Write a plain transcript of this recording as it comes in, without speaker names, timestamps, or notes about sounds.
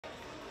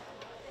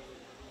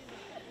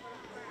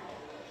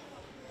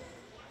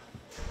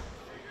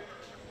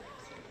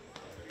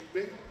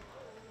Me?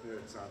 Yeah,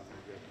 it's on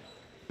pretty good.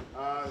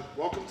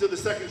 Welcome to the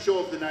second show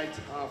of the night.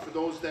 For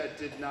those that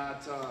did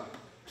not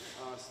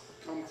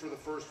come for the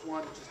first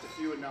one, just a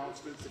few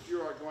announcements. If you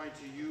are going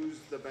to use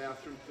the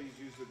bathroom, please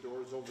use the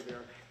doors over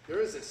there.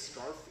 There is a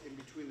scarf in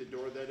between the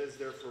door that is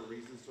there for a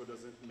reason, so it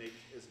doesn't make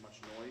as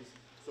much noise.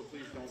 So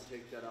please don't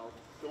take that out.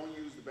 Don't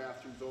use the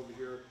bathrooms over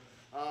here.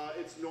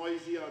 It's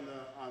noisy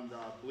on the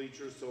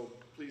bleachers, so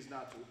please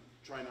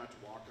try not to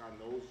walk on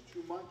those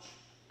too much.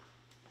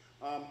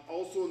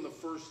 Also in the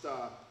first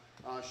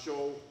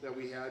show that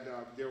we had,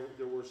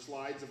 there were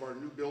slides of our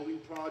new building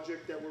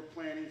project that we're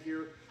planning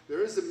here.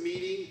 There is a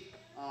meeting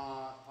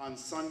on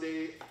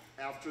Sunday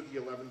after the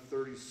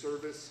 11:30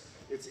 service.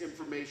 It's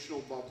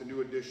informational about the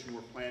new addition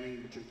we're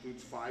planning, which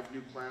includes 5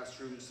 new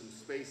classrooms, some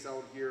space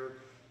out here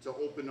to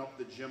open up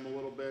the gym a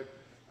little bit,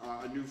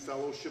 a new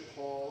fellowship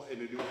hall,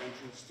 and a new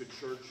entrance to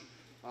church.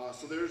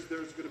 So there's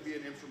going to be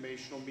an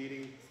informational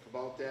meeting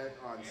about that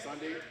on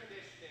Sunday.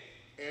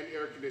 And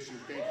air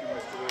conditioning. Thank you,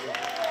 Mr. Whittle.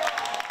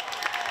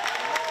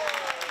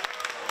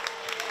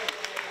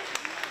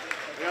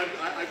 And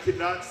I could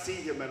not see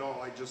him at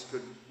all. I just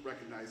could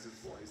recognize his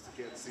voice. I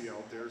can't see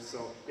out there.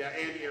 So, yeah,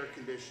 and air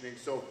conditioning.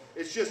 So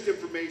it's just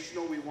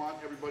informational. We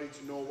want everybody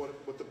to know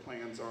what the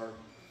plans are.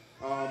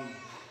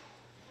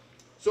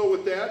 So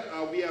with that,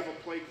 we have a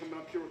play coming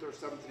up here with our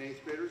 7th and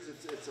 8th graders.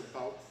 It's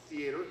about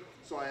theater.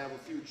 So I have a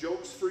few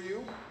jokes for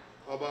you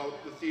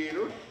about the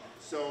theater.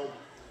 So,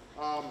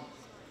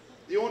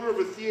 the owner of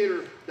a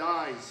theater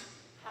dies.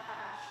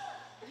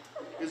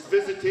 His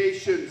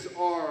visitations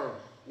are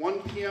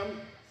 1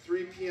 p.m.,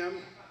 3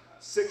 p.m.,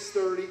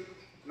 6:30,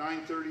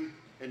 9:30,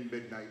 and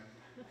midnight.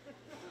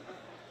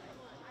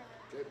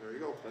 Okay, there you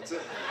go. That's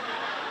it.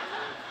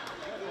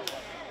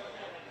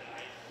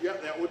 Yeah,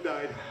 that one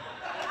died.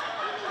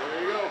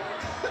 There you go.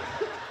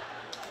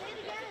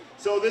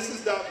 So this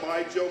is not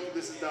my joke.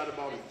 This is not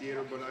about a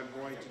theater, but I'm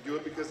going to do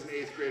it because an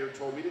 8th grader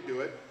told me to do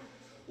it.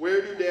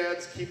 Where do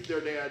dads keep their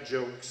dad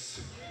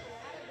jokes?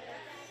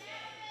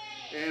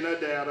 In a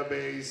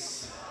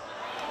database.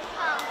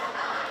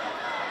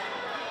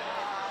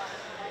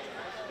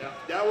 Yeah,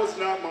 that was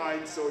not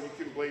mine, so you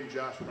can blame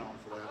Josh Brown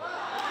for that.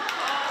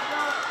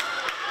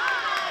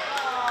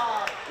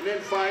 And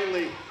then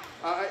finally,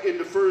 in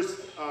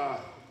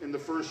the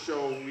first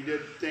show, we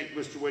did thank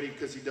Mr. Whitty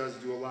because he does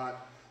do a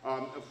lot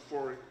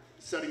for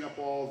setting up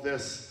all of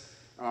this.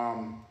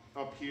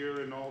 Up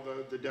here and all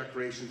the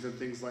decorations and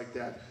things like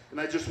that.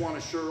 And I just want to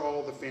assure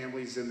all the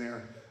families in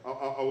there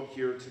out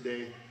here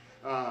today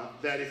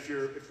that if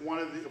one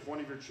of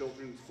your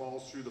children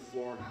falls through the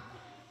floor,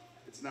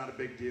 it's not a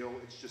big deal.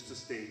 It's just a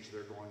stage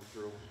they're going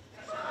through.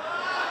 So.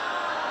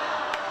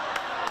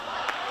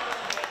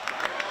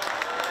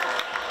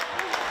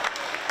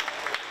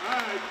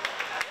 All right.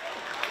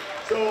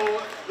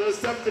 So the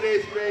 7th and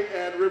 8th grade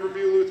at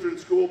Riverview Lutheran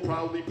School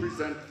proudly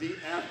present the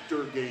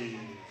Actor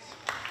Games.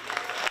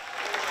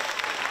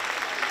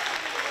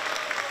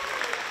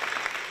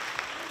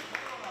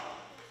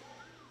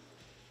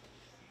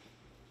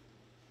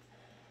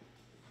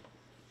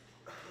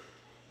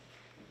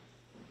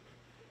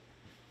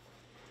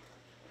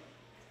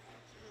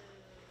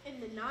 In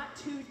the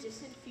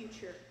not-too-distant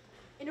future,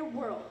 in a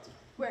world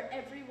where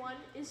everyone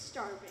is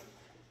starving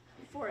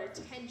for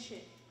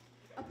attention,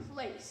 a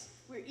place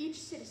where each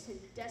citizen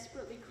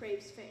desperately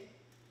craves fame.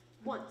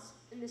 Once,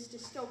 in this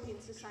dystopian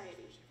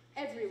society,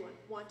 everyone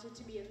wanted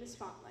to be in the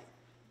spotlight.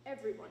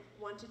 Everyone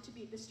wanted to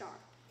be the star.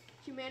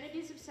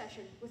 Humanity's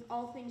obsession with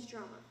all things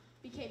drama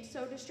became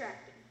so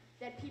distracting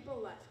that people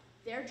left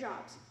their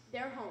jobs,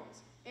 their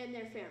homes, and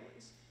their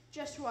families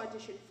just to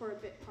audition for a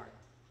bit part.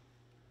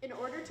 In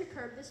order to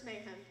curb this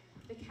mayhem,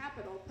 the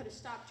Capitol put a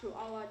stop to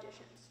all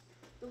auditions.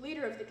 The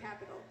leader of the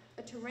Capitol,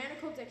 a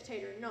tyrannical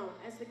dictator known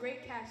as the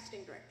Great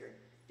Casting Director,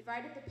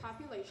 divided the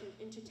population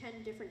into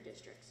 10 different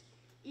districts,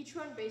 each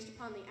one based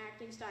upon the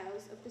acting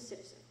styles of the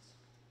citizens.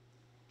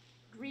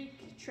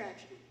 Greek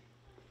tragedy.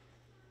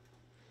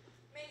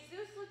 May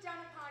Zeus look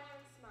down upon you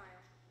and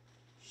smile.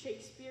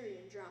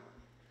 Shakespearean drama.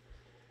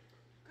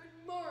 Good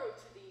morrow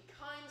to thee,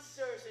 kind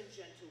sirs and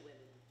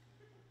gentlewomen.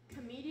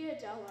 Commedia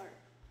dell'arte.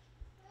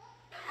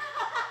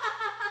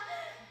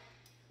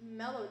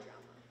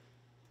 Melodrama.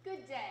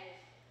 Good day.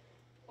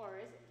 Or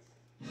is it?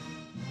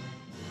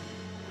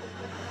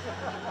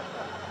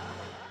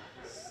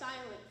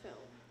 Silent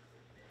film.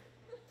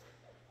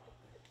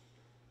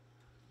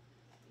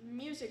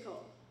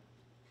 Musical.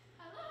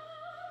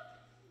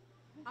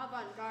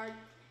 Avant-garde.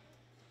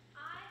 I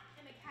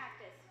am a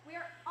cactus. We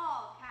are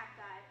all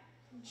cacti.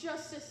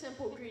 Just a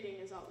simple greeting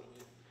is all we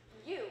need.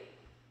 You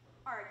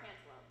are a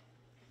cantaloupe.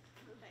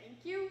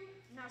 Thank you.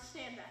 Now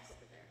stand back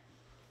over there.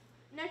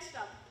 Next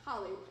up,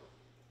 Hollywood.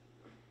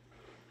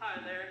 Hi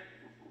there.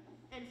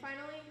 And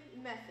finally,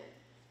 method.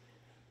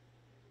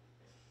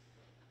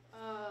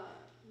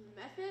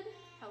 Method?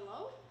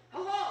 Hello?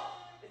 Hello!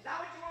 Is that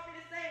what you want me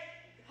to say?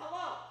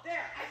 Hello!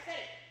 There, I said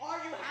it. Are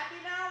you happy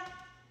now?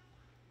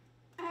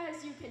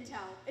 As you can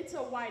tell, it's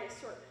a wide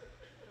assortment.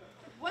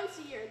 Once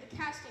a year, the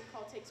casting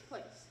call takes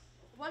place.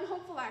 One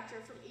hopeful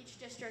actor from each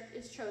district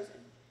is chosen.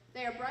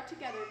 They are brought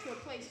together to a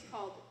place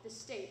called the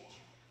stage.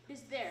 It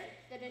is there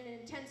that an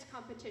intense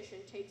competition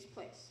takes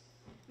place.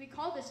 We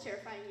call this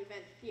terrifying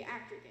event the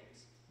Actor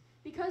Games.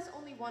 Because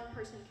only one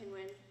person can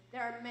win,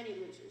 there are many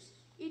losers,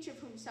 each of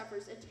whom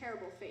suffers a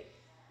terrible fate.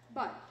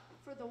 But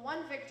for the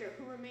one victor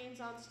who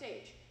remains on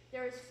stage,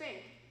 there is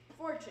fame,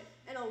 fortune,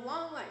 and a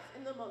long life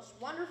in the most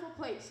wonderful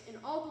place in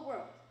all the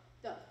world,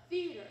 the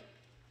theater.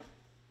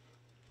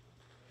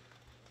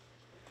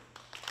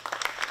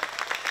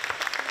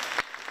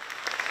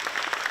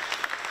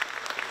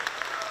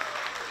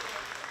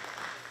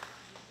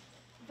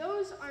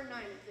 Those are 9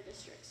 of the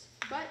districts,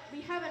 but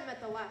we haven't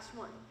met the last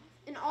one.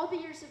 In all the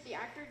years of the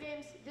Actor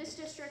Games, this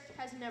district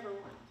has never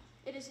won.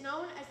 It is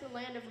known as the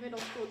land of middle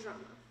school drama,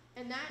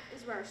 and that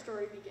is where our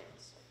story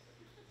begins.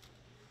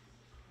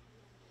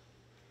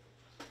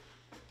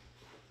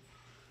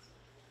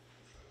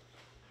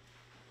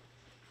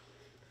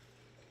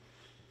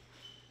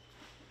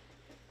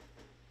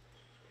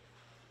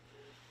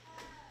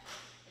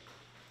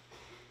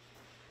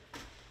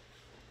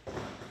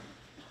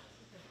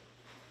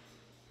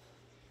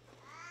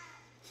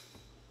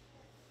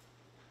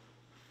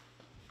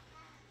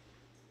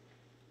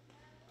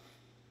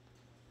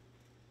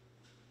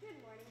 Good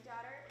morning,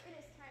 daughter. It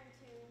is time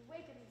to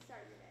wake up and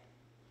start your day.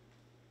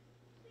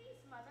 Please,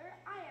 mother,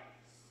 I am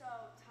so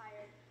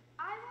tired.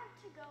 I want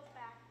to go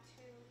back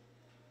to,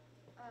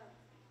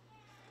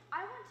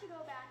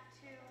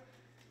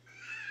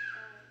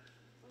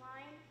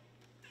 line.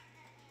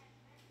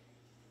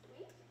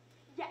 Sleep?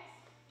 Yes,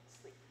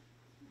 sleep.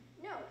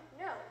 No,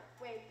 no,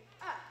 wake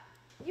up.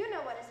 You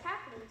know what is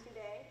happening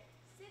today.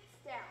 Sit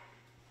down.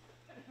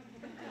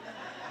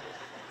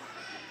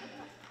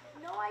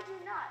 No, I do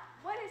not.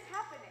 What is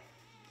happening?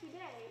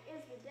 Today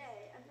is the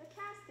day of the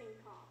casting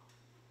call.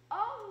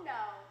 Oh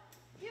no,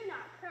 do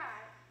not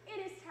cry. It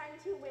is time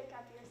to wake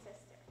up your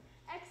sister.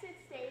 Exit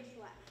stage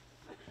left.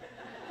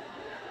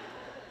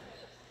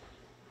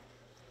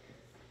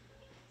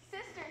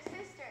 Sister,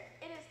 sister,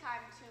 it is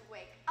time to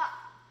wake up.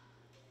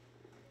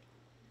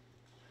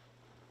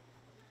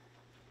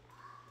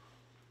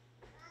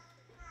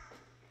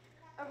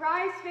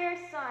 Arise, fair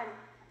sun,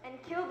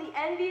 and kill the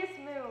envious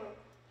moon.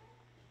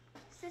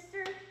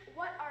 Sister,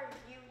 what are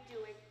you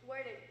doing?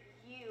 Where did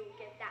you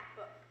get that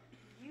book?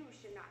 You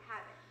should not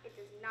have it. It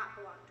does not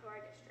belong to our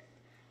district.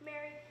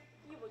 Mary,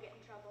 you will get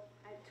in trouble.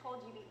 I've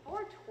told you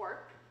before,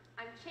 twerp.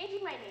 I'm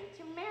changing my name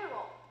to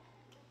Meryl.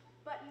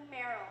 But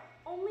Meryl,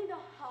 only the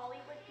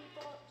Hollywood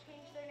people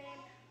change their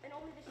name, and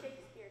only the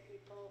Shakespeare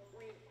people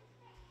read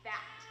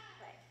that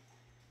play.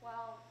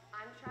 Well,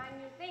 I'm trying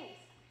new things.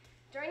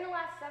 During the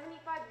last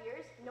 75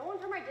 years, no one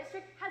from our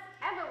district has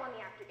ever won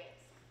the Actor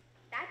Games.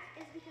 That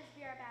is because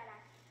we are bad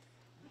actors.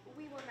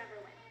 We will never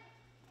win.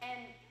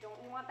 And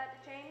don't you want that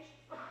to change?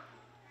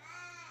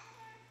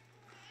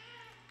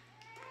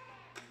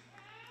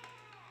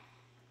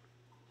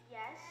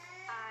 Yes,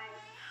 I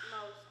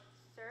most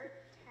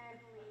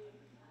certainly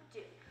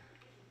do.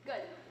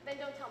 Good. Then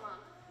don't tell Mom.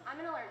 I'm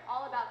going to learn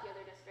all about the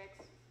other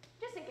districts,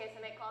 just in case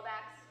I make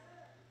callbacks.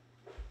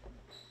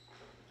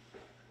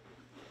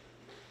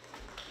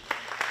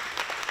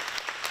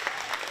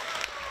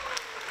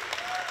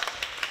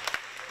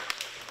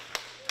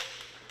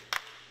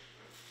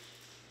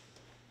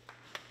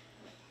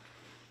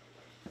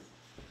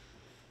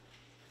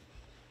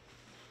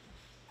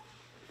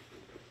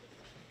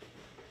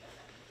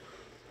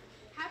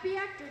 Happy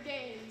Actor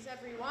Games,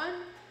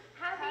 everyone.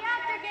 Happy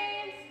Actor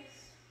Games!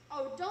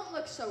 Oh, don't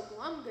look so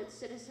glum, good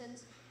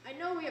citizens. I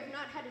know we have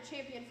not had a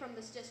champion from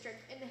this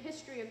district in the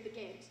history of the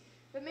games,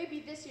 but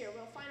maybe this year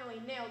we'll finally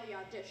nail the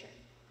audition.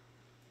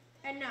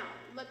 And now,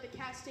 let the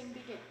casting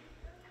begin.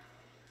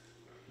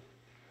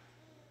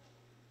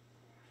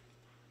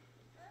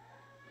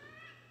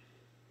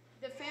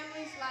 The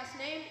family's last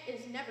name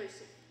is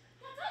Neverseen.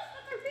 That's us!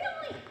 That's our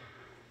family!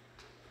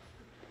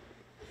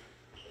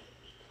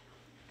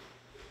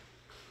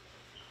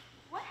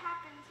 What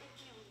happens if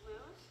you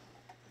lose?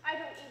 I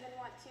don't even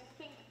want to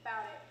think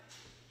about it.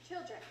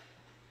 Children.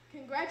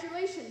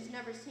 Congratulations,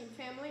 Neverseen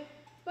family,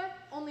 but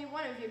only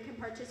one of you can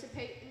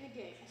participate in the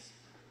games.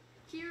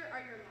 Here are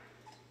your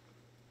lines.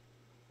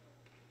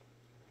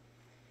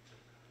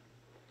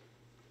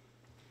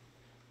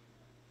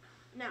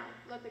 Now,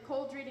 let the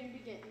cold reading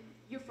begin.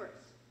 You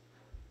first.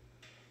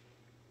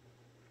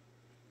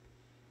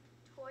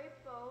 Toy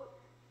boat,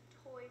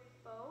 toy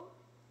boat,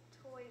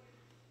 toy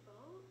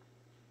boat.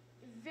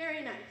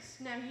 Very nice.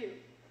 Now you.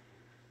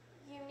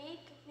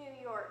 Unique New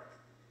York.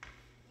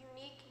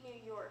 Unique New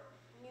York.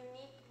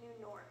 Unique New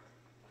North.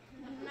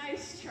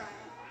 Nice try.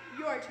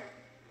 Your turn.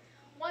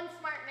 One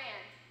smart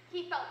man.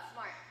 He felt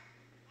smart.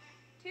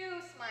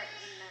 Two smart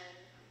men.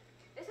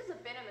 This is a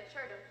bit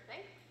immature, don't you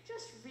think?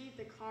 Just read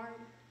the card.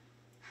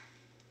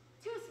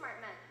 Two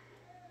smart men.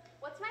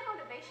 What's my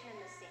motivation in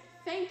this scene?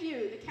 Thank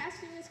you. The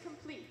casting is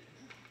complete.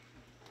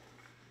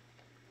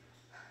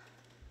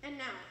 And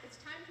now, it's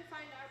time to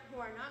find out who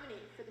our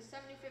nominee for the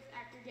 75th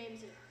Actor Games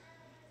is.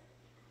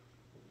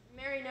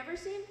 Mary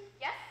Neverseen?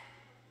 Yes?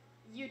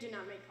 You did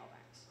not make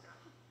callbacks.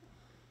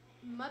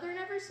 Mother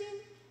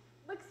Neverseen?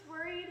 Looks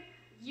worried.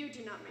 You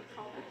do not make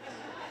callbacks.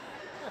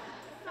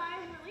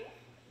 Sigh of relief.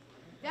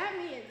 That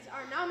means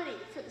our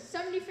nominee for the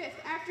 75th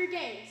Actor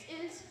Games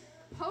is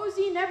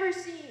Posey Never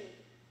Seen.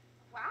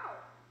 Wow,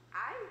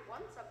 I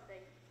won something.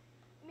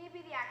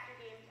 Maybe the actor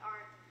games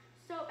aren't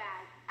so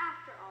bad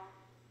after all.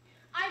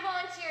 I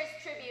volunteer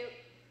as tribute.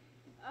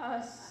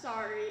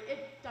 Sorry,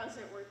 it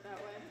doesn't work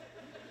that way.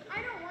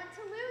 I don't want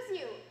to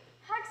lose you.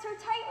 Hug so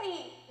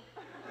tightly.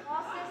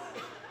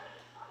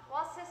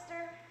 Well,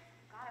 sister,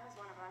 God, it was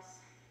one of us.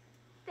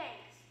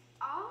 Thanks.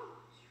 I'll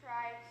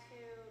try to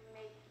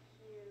make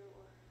you,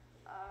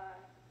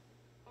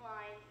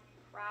 mine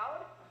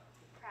proud.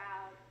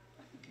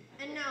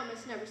 And now,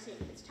 Miss Neverseen,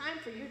 it's time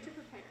for you to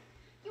prepare.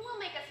 You will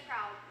make us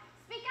proud.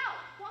 Speak out,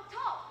 walk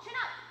tall, chin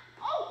up.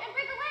 Oh, and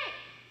break a leg.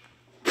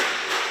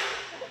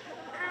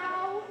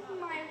 Ow,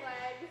 my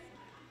leg.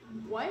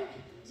 What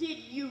did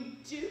you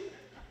do?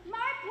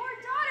 My poor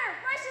daughter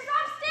rushes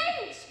off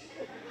stage.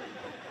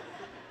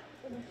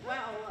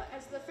 Well,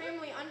 as the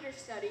family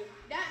understudy,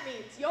 that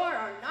means you're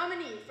our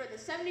nominee for the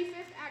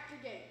 75th Actor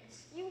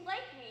Games. You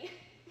like me.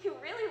 You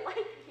really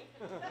like me.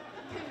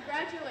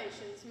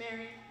 Congratulations,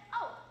 Mary.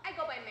 Oh, I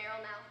go by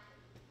Meryl now.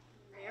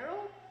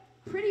 Meryl?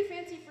 Pretty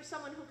fancy for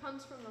someone who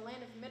comes from the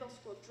land of middle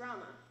school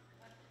drama.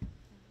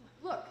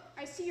 Look,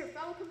 I see your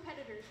fellow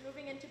competitors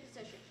moving into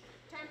position.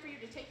 Time for you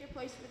to take your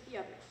place with the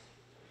others.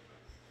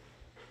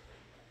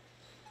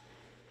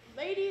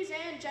 Ladies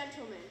and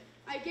gentlemen,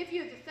 I give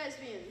you the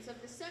thespians of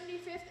the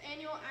 75th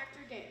Annual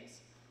Actor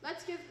Games.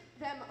 Let's give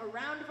them a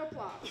round of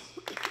applause.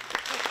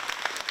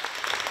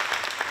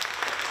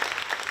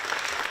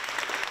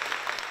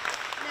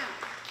 Now,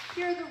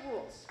 here are the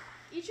rules.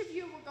 Each of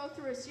you will go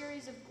through a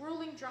series of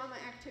grueling drama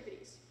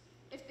activities.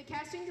 If the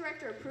casting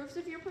director approves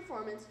of your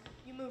performance,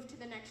 you move to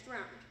the next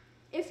round.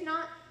 If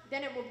not,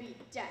 then it will be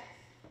death.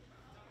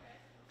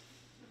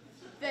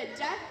 The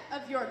death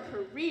of your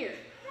career.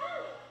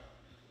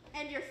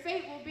 And your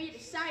fate will be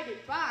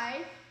decided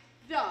by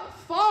the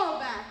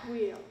fallback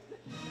wheel.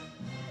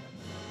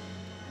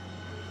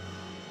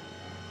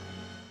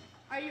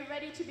 Are you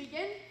ready to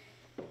begin?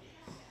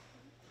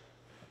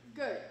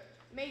 Good.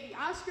 May the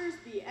Oscars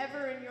be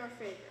ever in your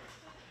favor.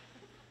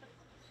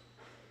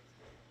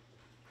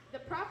 The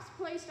props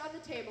placed on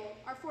the table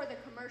are for the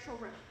commercial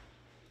round.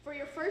 For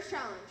your first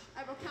challenge,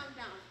 I will count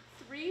down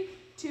 3,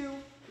 2,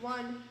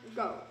 1,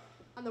 go.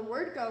 On the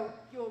word go,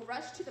 you will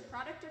rush to the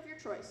product of your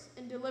choice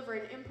and deliver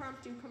an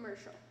impromptu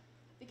commercial.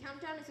 The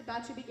countdown is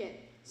about to begin.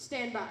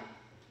 Stand by.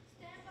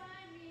 Stand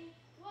by me,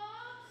 whoa,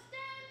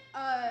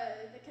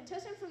 stand. The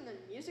contestant from the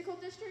musical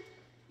district,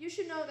 you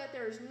should know that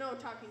there is no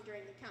talking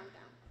during the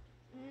countdown.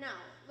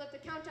 Now, let the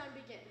countdown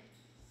begin.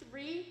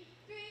 3.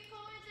 3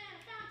 coins and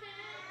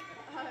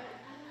a fountain.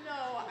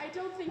 No, I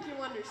don't think you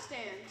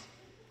understand.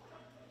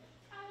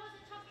 I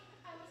wasn't talking,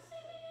 I was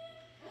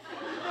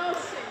singing. No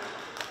singing.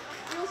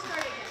 We'll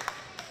start again.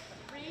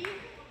 3,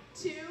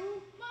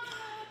 2,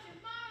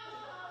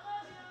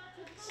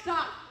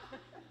 stop.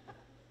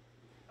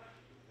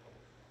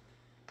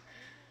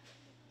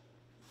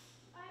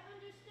 I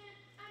understand,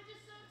 I'm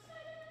just so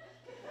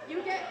excited. You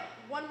get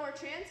one more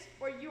chance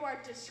or you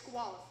are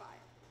disqualified.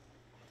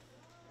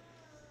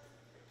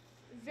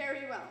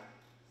 Very well.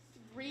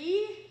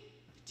 3,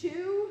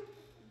 2,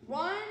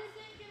 1.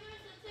 Singular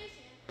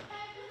sensation.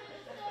 Everyone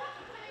is so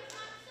face,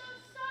 I'm so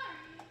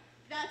sorry.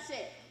 That's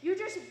it. You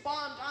just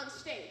bombed on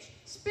stage.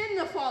 Spin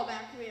the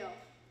fallback wheel.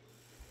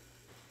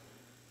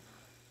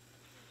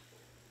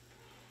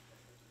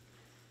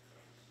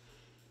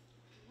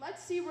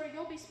 Let's see where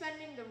you'll be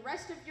spending the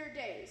rest of your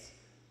days.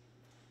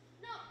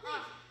 No,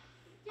 please.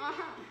 Give me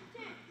Aha. a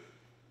chance.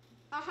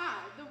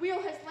 Aha, the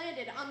wheel has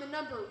landed on the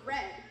number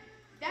red.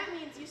 That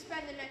means you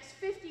spend the next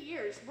 50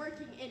 years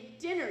working in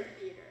dinner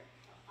theater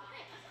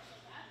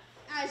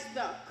as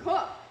the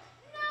cook.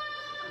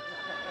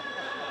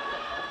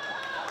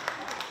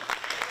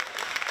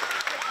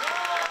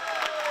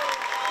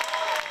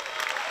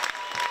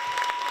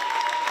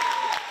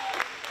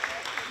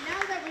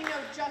 Now that we know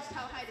just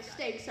how high the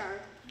stakes are,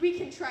 we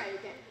can try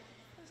again.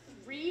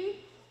 3,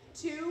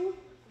 2,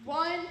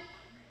 1,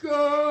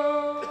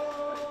 go!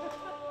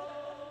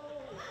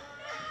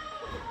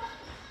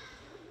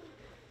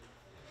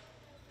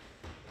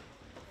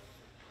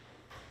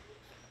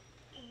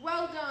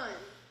 Well done.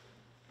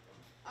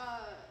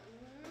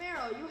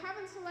 Meryl, you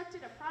haven't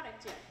selected a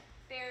product yet.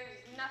 There's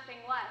nothing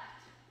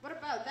left. What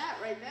about that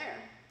right there?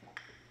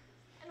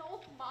 An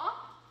old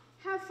mop?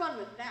 Have fun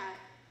with that.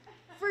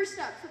 First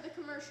up for the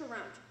commercial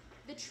round,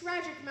 the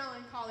tragic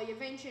melancholy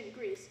of ancient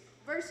Greece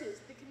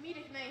versus the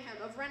comedic mayhem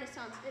of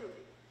Renaissance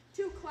Italy.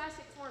 Two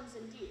classic forms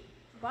indeed.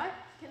 But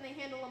can they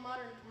handle a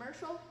modern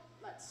commercial?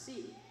 Let's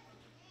see.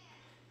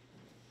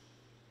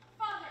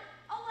 Father,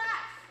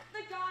 alas,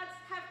 the gods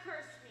have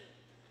cursed me.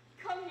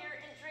 Come here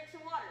and drink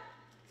some water.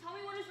 Tell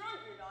me what is wrong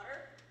with your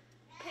daughter.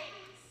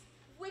 Hades,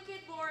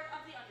 wicked lord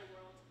of the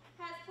underworld,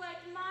 has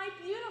plagued my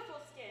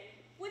beautiful skin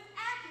with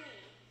acne.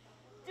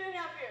 Do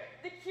not fear,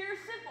 the cure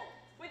is simple.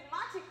 With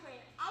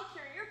Monteclean, I'll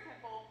cure your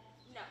pimple.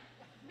 No,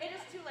 it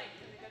is too late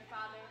for the good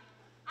father.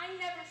 I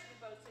never should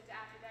have boasted to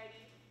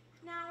Aphrodite.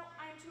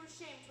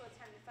 shame to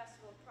attend the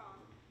festival of prom.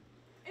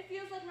 It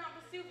feels like Mount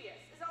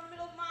Vesuvius is on the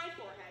middle of my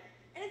forehead,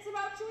 and it's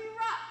about to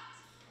erupt.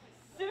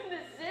 Soon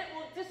the zit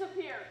will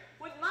disappear.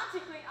 With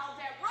MoxyClean, I'll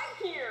dab right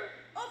here.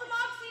 Oh, the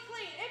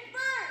MoxyClean, it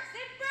burns,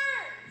 it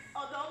burns.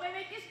 Although it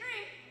may make you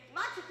scream,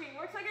 MoxyClean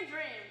works like a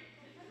dream.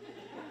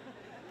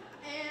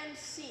 And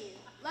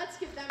scene.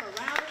 Let's give them a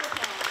round of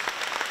applause.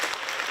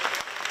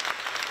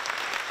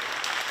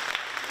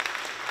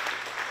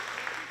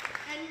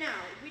 And now,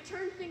 we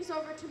turn things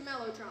over to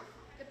melodrama,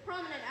 the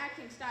prominent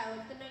acting style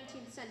of the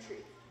 19th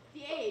century,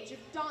 the age of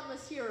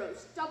dauntless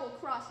heroes, double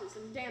crosses,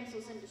 and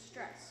damsels in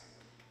distress.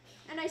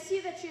 And I see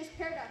that she is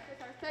paired up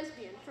with our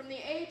thespian from the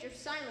age of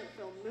silent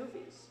film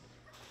movies.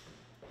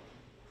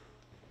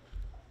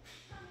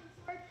 Come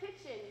into our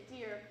kitchen,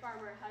 dear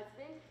farmer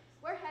husband.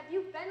 Where have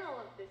you been all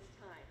of this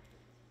time?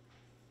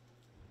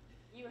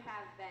 You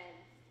have been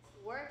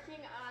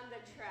working on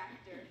the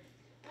tractor.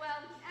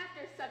 Well,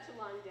 after such a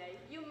long day,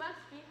 you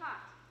must be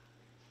hot.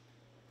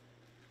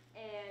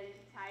 And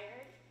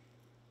tired.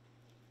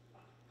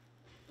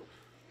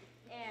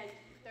 And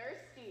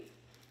thirsty.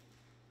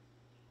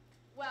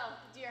 Well,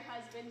 dear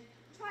husband,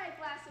 try a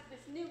glass of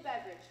this new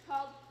beverage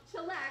called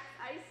Chillax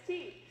Iced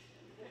Tea.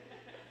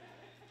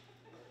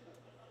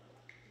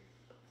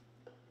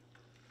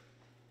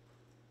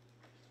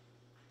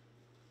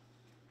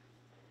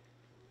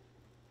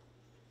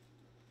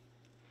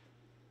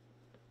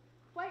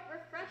 Quite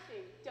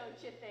refreshing,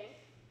 don't you think?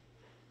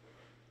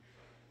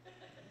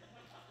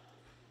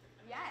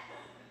 Yes,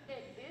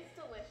 it is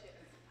delicious.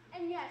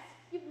 And yes,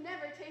 you've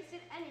never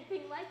tasted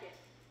anything like it.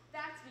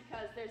 That's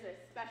because there's a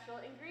special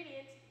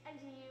ingredient, and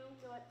do you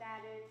know what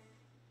that is?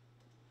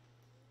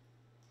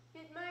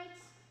 It might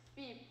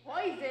be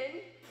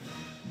poison.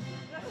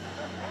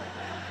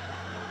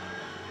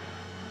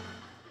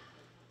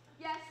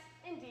 Yes,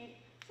 indeed,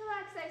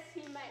 Chillax Iced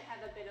Tea might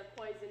have a bit of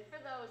poison for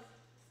those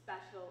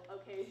special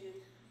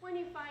occasions when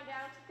you find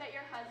out that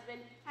your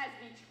husband has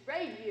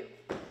betrayed you.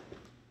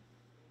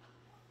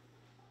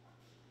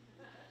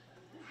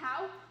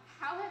 How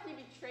have you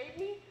betrayed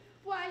me?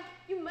 Why,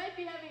 you might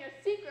be having a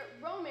secret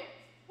romance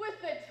with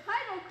the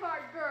title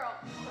card girl.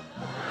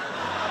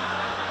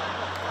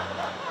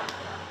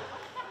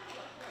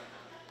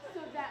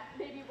 So that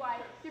may be why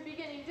you're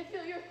beginning to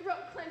feel your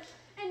throat clench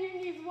and your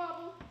knees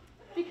wobble.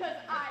 Because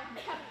I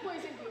have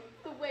poisoned you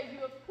the way you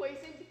have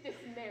poisoned this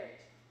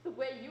marriage. The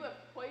way you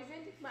have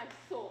poisoned my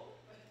soul.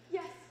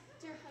 Yes,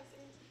 dear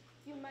husband,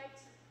 you might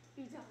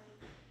be dying.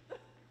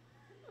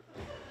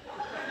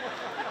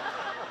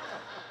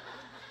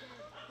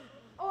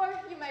 Or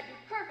you might be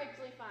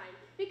perfectly fine,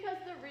 because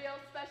the real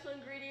special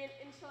ingredient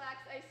in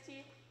Chillax Iced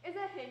Tea is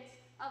a hint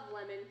of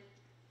lemon.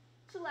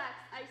 Chillax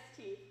Iced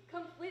Tea,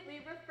 completely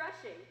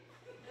refreshing.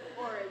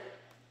 Or is it?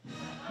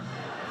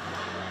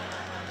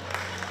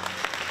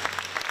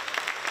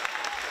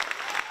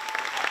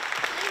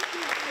 Thank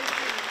you,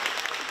 Christine.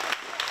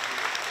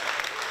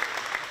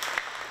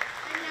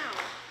 And now,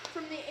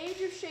 from the age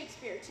of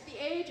Shakespeare to the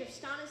age of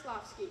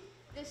Stanislavski,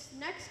 this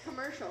next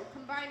commercial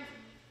combined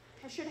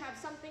should have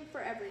something for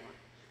everyone.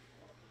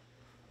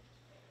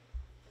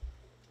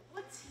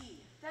 What's he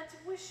that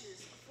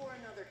wishes for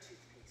another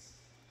toothpaste?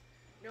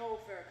 No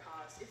fair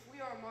cause. If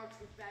we are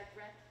marked with bad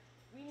breath,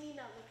 we need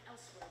not look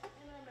elsewhere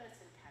in our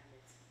medicine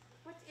cabinets.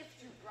 But if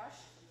you brush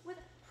with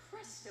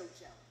Presto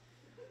Gel,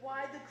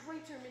 why the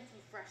greater minty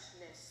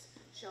freshness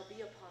shall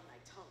be upon thy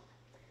tongue.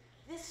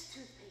 This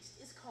toothpaste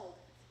is called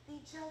the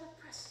Gel of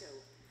Presto.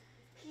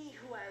 He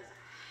who has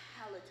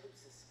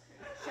halitosis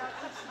shall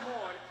each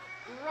morn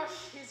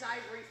brush his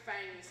ivory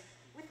fangs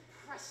with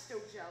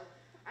Presto Gel,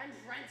 and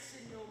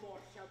rancid no more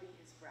shall be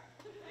his breath.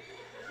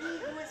 He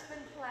who has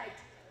been plagued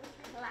with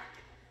plaque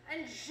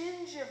and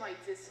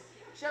gingivitis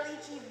shall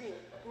each evening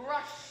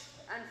brush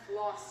and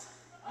floss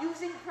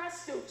using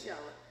Presto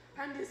Gel,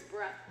 and his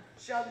breath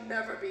shall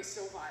never be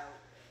so vile.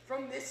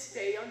 From this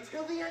day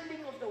until the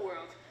ending of the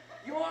world,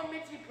 your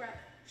minty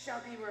breath shall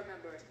be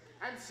remembered,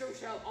 and so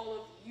shall all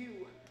of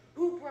you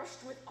who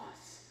brushed with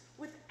us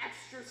with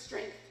extra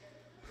strength.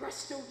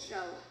 Presto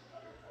Gel.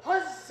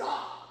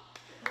 Huzzah!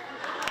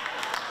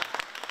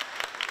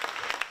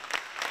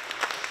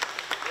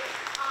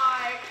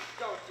 I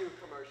don't do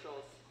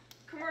commercials.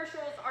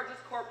 Commercials are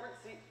just corporate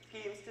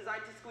schemes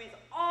designed to squeeze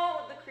all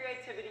of the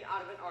creativity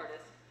out of an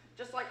artist,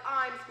 just like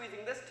I'm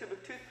squeezing this tube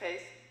of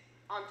toothpaste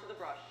onto the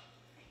brush.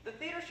 The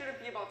theater shouldn't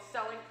be about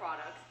selling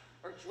products,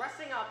 or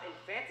dressing up in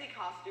fancy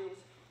costumes,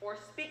 or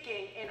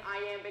speaking in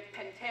iambic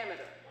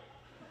pentameter.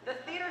 The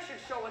theater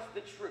should show us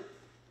the truth,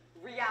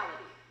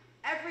 reality,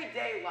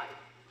 everyday life,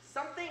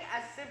 something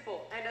as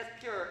simple and as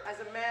pure as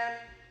a man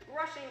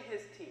brushing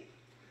his teeth,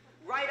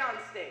 right on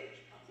stage,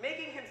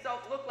 making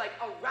himself look like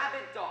a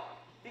rabid dog,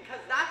 because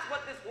that's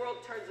what this world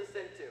turns us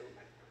into.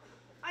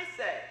 I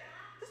say,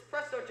 this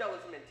Presto Gel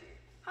is minty.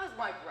 How's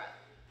my breath?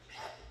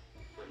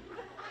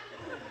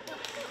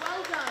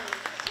 Well done.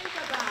 Take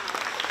a bow.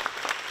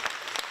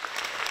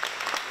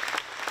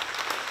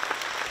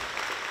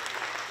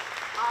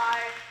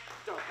 I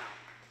don't know.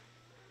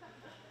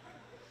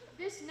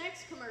 This This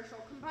next commercial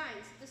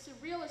combines the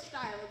surrealist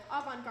style of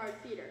avant-garde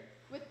theater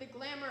with the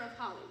glamour of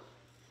Hollywood.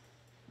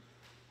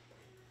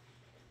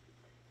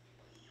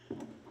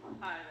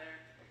 Hi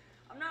there.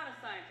 I'm not a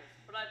scientist,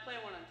 but I play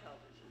one on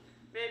television.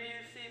 Maybe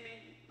you've seen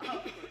me.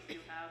 Of course you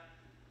have.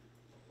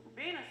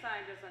 Being a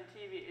scientist on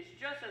TV is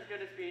just as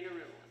good as being a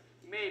real one.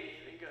 Maybe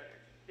even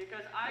gooder.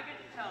 Because I get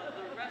to tell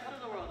the rest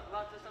of the world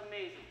about this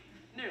amazing,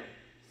 new,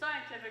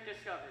 scientific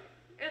discovery.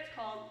 It's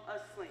called a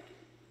slinky.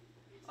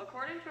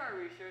 According to our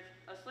research,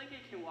 a slinky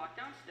can walk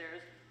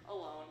downstairs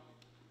alone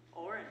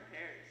or in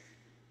pairs.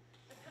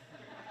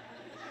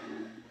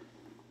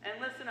 And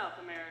listen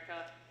up,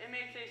 America. It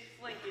makes a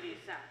slinkity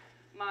sound.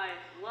 My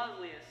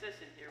lovely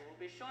assistant here will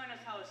be showing us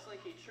how a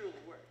slinky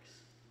truly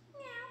works.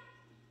 Meow,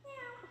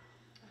 meow.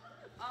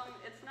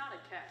 It's not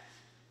a cat.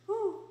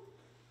 Who?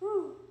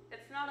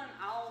 It's not an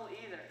owl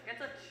either.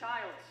 It's a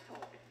child's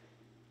toy.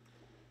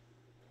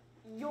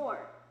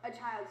 You're a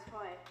child's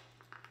toy.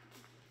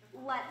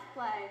 Let's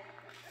play.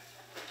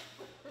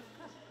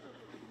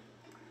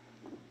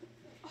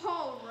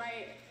 All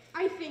right,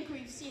 I think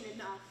we've seen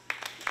enough.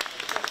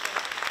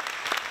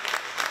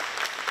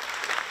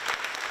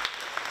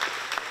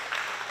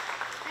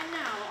 And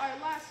now, our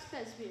last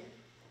thespian.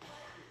 I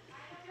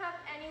don't have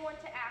anyone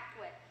to act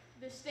with.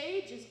 The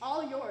stage is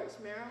all yours,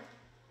 Meryl.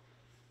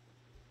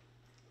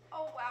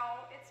 Oh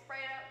wow, it's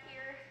bright out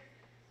here.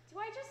 Do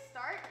I just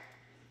start?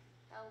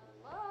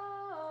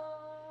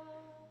 Hello?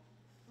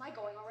 Am I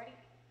going already?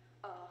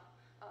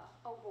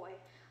 Oh boy.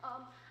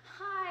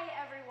 Hi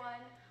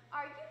everyone.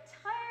 Are you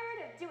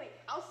tired of doing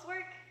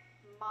housework?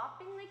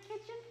 Mopping the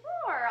kitchen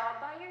floor all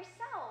by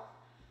yourself?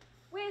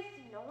 With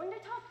no one to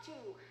talk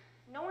to,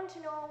 no one to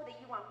know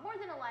that you want more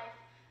than a life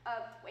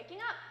of waking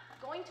up,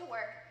 going to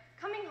work,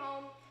 coming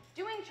home,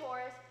 doing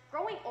chores,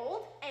 growing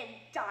old, and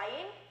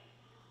dying?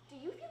 Do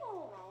you feel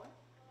all alone?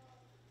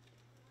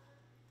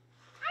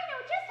 I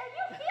know just how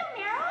you feel,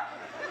 Meryl.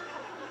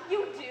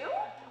 You do?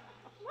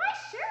 Why,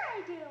 sure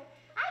I do.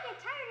 I get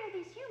tired of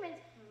these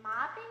humans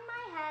mopping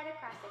my head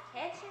across the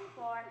kitchen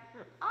floor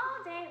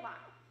all day long.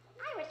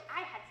 I wish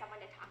I had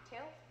someone to talk to.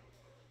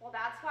 Well,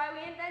 that's why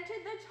we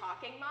invented the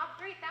Talking Mop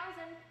 3000.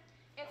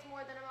 It's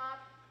more than a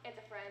mop,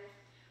 it's a friend.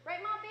 Right,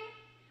 Moppy?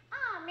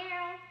 Ah,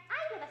 Meryl, I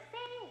feel the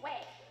same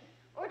way.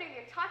 Order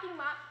your Talking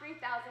Mop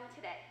 3000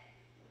 today.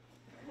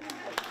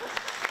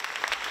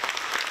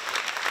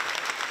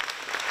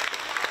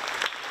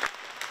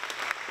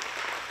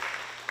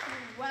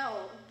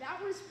 Well,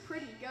 that was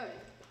pretty good.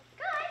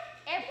 Good?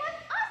 It was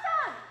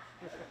awesome!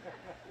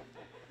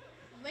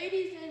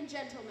 Ladies and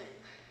gentlemen,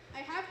 I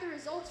have the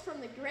results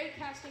from the great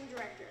casting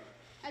director.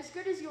 As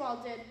good as you all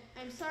did,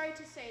 I'm sorry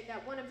to say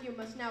that one of you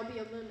must now be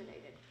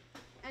eliminated.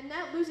 And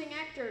that losing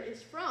actor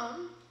is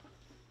from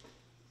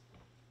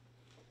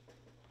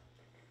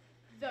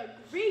the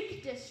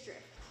Greek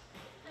district.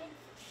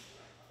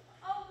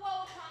 Oh,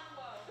 woe upon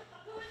woe.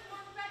 Who is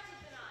more wretched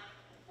than I?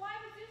 Why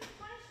would Zeus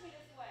punish me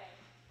this way?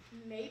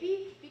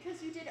 Maybe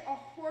because you did a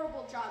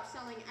horrible job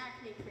selling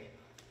acne cream.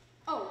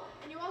 Oh,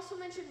 and you also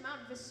mentioned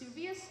Mount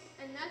Vesuvius,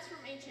 and that's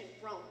from ancient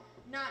Rome,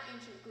 not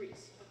ancient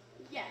Greece.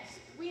 Yes,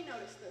 we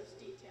noticed those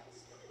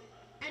details.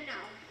 And now,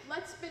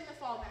 let's spin the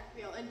fallback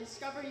wheel and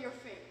discover your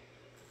fate.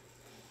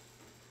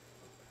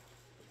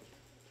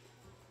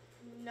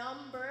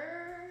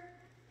 Number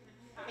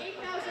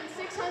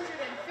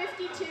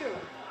 8,652.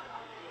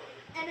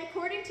 And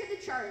according to the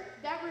chart,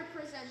 that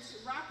represents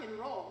rock and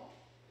roll.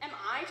 Am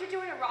I to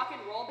join a rock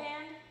and roll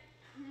band?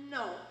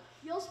 No,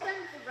 you'll spend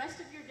the rest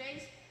of your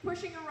days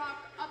pushing a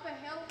rock up a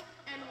hill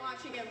and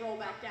watching it roll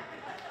back down.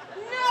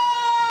 No!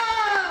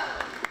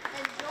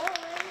 Enjoy!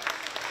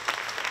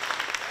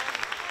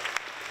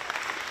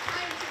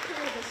 Time to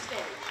clear the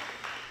stage.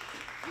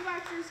 You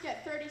actors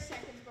get 30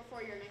 seconds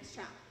before your next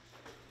challenge.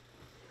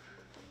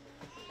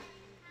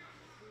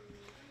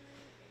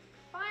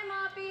 Bye,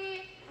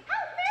 Moppy.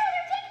 How dare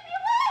you take me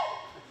away?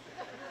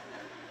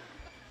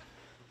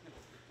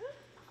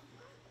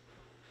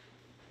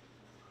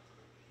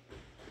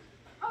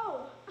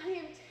 Oh, I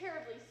am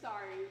terribly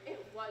sorry.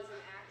 It was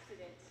an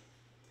accident.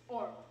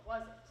 Or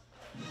was it?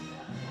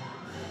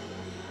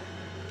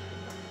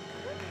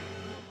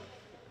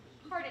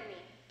 Pardon me.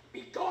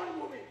 Begone,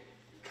 woman!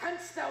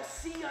 Canst thou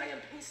see I am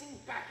pacing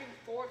back and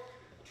forth,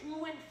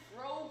 to and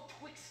fro,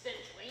 twixt and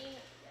twain?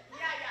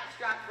 Yeah,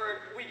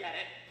 Stratford, we get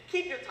it.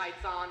 Keep your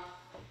tights on.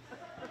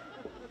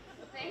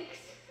 Thanks.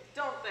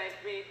 Don't thank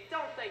me.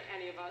 Don't thank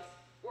any of us.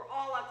 We're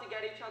all out to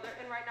get each other,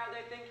 and right now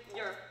they think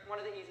you're one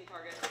of the easy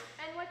targets.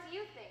 And what do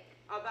you think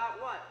About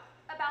what?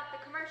 about the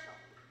commercial?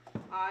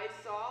 I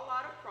saw a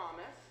lot of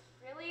promise.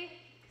 Really? 'Cause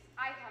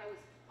I thought it was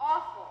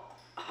awful.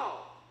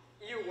 Oh,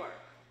 you were.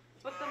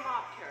 But the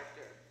mop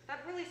character,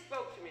 that really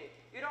spoke to me.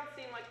 You don't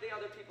seem like the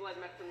other people I've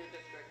met from your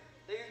district.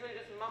 They usually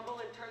just mumble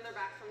and turn their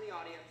backs from the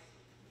audience.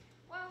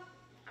 Well,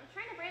 I'm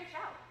trying to branch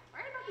out.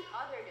 Learn about the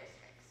other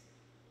districts.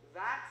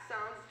 That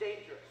sounds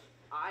dangerous.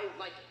 I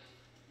like it.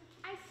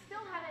 I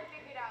still haven't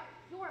figured out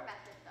your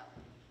method, though.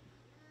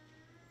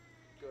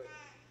 Good.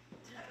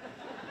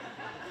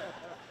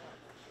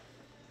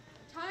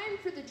 Time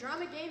for the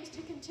drama games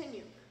to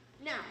continue.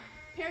 Now,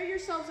 pair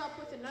yourselves up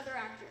with another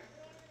actor.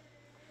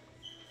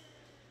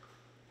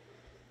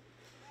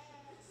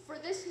 For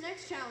this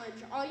next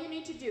challenge, all you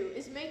need to do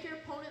is make your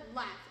opponent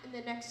laugh in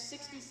the next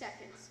 60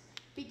 seconds.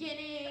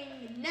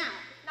 Beginning now.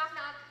 Knock,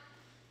 knock.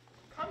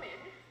 Come in.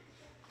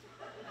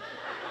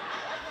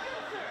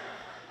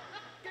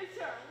 Good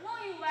sir,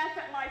 won't you laugh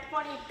at my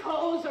funny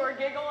pose or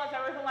giggle as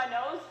I wiggle my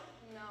nose?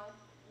 No.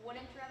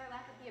 Wouldn't you rather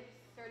laugh at the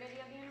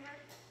absurdity of the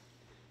universe?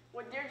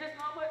 What you're just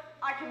come up with,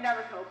 I could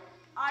never cope.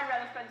 I'd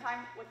rather spend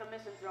time with a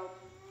misanthrope.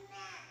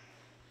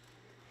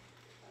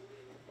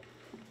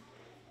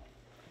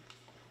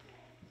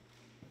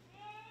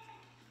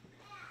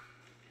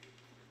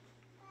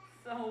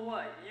 So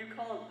what, you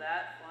call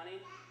that funny?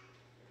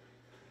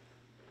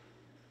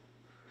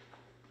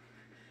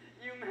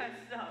 You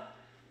messed up.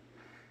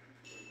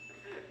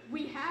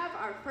 We have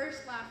our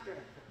first laughter.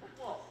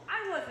 Well,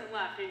 I wasn't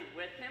laughing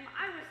with him,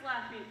 I was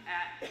laughing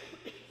at him.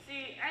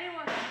 See,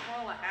 anyone can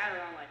twirl a hat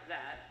around like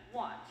that.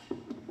 Watch.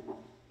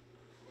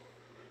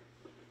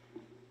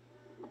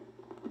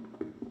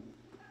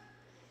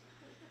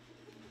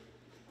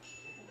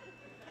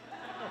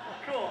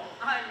 Cool,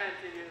 I meant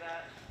to do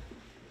that.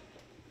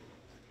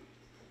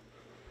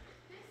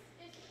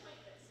 This is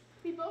pointless.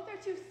 We both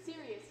are too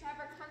serious to have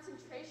our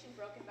concentration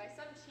broken by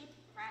some cheap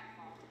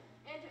pratfall.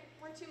 And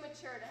we're too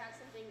mature to have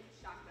something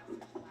shock us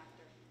into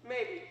laughter.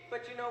 Maybe,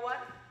 but you know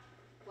what?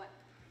 What?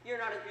 You're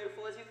not as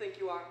beautiful as you think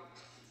you are.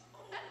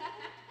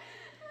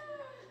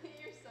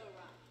 You're so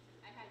wrong.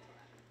 I had to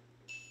laugh.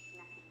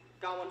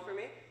 Got one for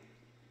me?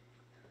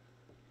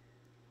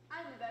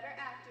 I'm a better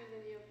actor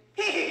than you.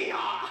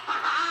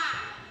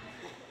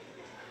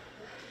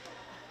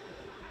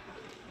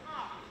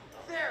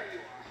 There you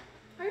are.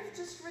 I've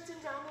just written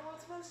down the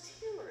world's most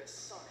humorous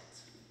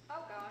sonnet.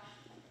 Oh gosh.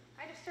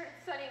 I just started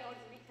studying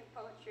Elizabethan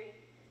poetry.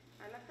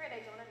 I'm afraid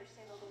I don't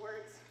understand all the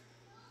words.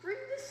 Bring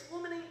this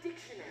woman a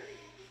dictionary.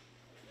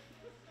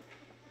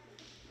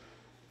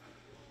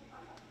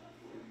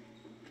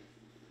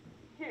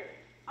 Here,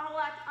 I'll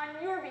act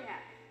on your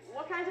behalf.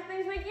 What kinds of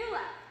things make you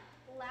laugh?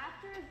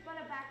 Laughter is but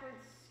a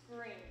backwards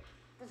scream.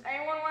 Does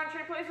anyone want to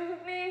trade places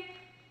with me?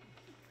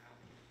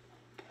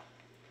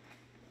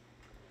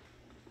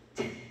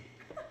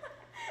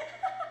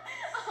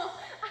 Oh,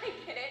 I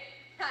get it.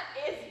 That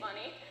is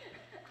funny.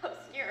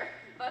 Obscure,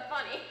 but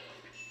funny.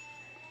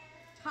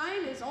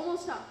 Time is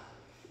almost up.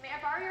 May I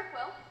borrow your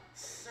quill?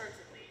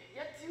 Certainly.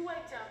 Yet do I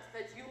doubt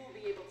that you will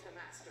be able to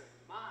master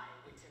my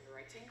written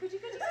writing. Could you?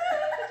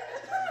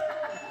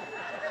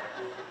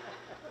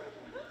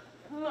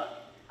 Look,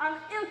 I'm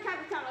Il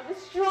Capitano, the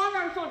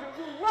strong-armed soldier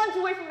who runs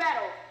away from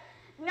battle.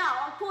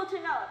 Now I'm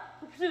Pulcinella,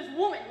 who pursues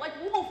woman like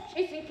wolf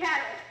chasing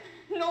cattle.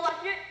 No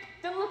like it?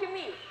 Then look at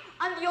me.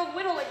 I'm the old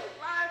widow lady,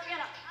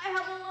 Larafana. I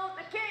help alone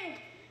the king.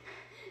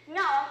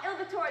 Now I'm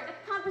Il Dottore, the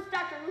pompous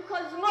doctor who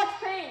causes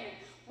much pain.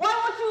 Why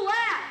won't you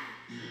laugh?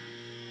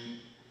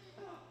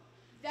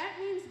 That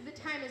means the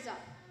time is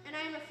up, and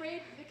I am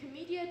afraid the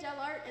Commedia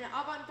dell'arte and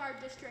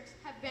avant-garde districts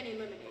have been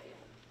eliminated.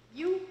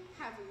 You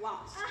have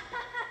lost.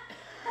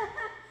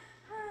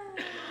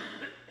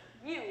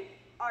 You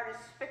are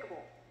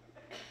despicable.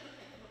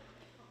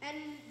 And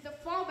the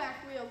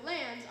fallback wheel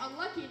lands on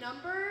lucky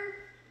number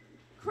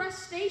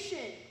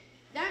crustacean.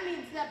 That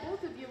means that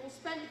both of you will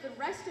spend the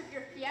rest of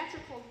your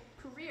theatrical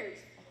careers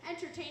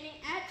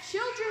entertaining at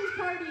children's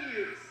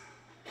parties.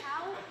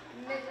 How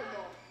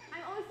miserable.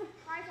 I'm always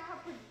surprised at how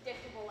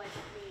predictable life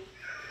can be.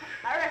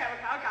 I already have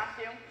a cow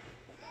costume.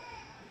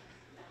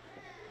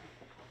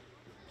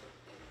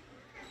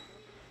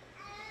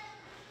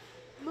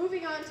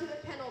 Moving on to the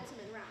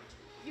penultimate round.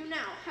 You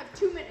now have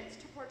 2 minutes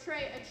to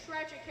portray a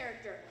tragic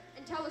character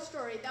and tell a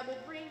story that will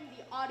bring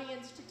the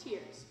audience to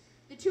tears.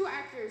 The two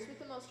actors with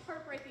the most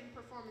heartbreaking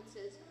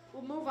performances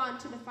will move on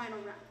to the final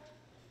round.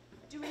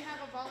 Do we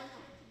have a volunteer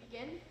to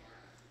begin?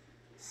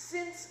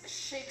 Since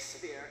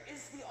Shakespeare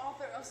is the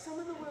author of some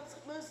of the world's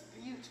most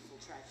beautiful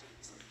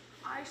tragedies,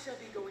 I shall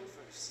be going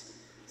first.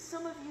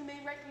 Some of you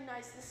may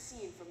recognize this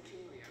scene from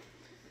King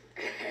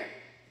Lear.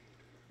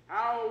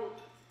 How,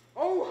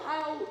 oh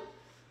how,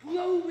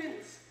 blow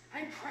winds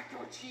and crack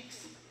your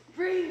cheeks.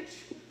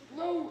 Rage,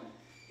 blow,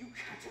 you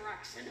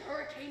cataracts and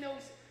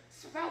hurricanos,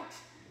 spout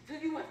till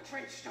you have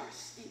drenched our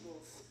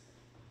steeples.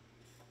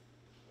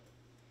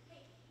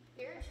 Hey,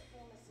 there's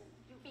fullness.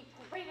 You'd be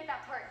great at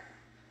that part.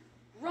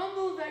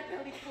 Rumble thy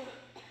belly full,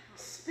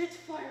 spit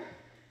fire,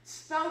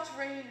 spout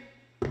rain.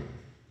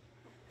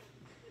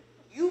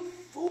 You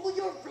fool,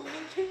 you're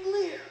ruining King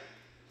Lear.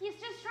 He's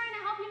just trying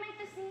to help you make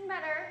the scene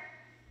better.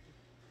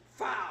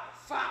 Foul,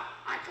 foul,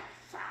 I got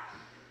foul.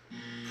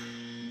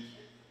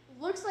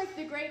 Looks like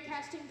the great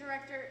casting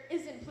director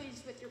isn't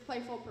pleased with your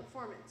playful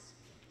performance.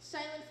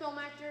 Silent film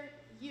actor,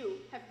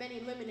 you have been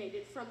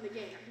eliminated from the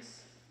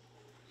games.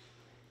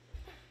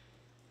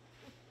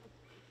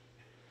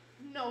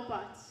 No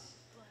buts.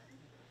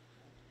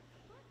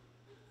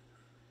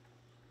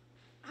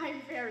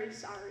 I'm very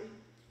sorry.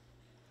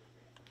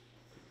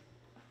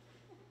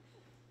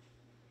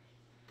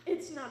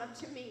 It's not up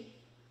to me.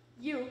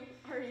 You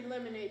are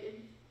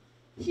eliminated.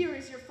 Here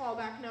is your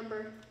fallback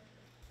number.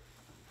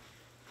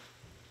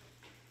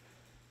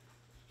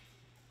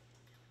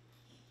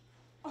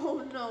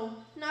 No,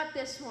 not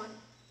this one.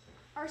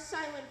 Our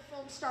silent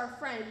film star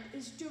friend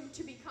is doomed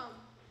to become...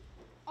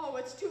 Oh,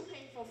 it's too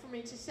painful for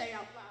me to say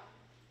out loud.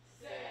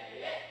 Say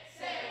it,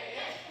 say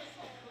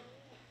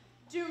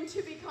it. Doomed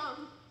to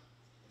become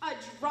a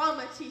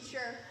drama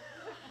teacher.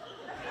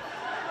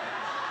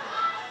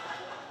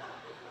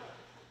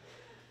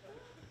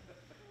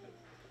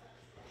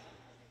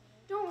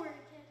 Don't worry,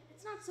 kid.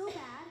 It's not so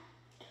bad.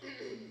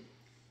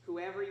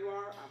 Whoever you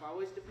are, I've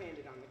always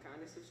depended on the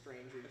kindness of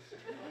strangers.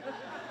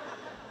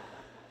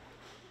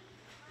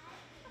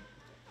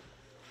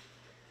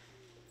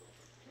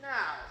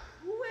 Now,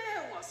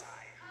 where was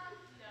I?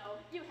 No,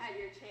 you had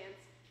your chance.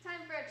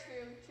 Time for a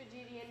true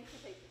tragedian to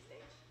take the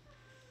stage.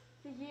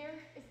 The year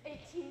is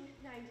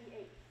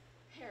 1898.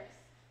 Paris,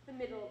 the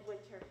middle of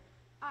winter.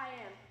 I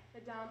am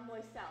Madame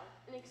Loisel,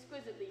 an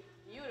exquisitely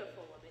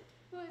beautiful woman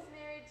who is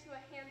married to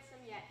a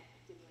handsome yet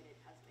dim-witted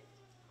husband.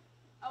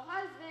 Oh,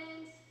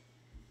 husband!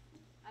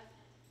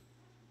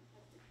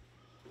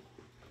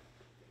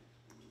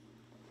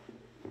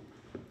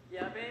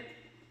 Yeah, babe?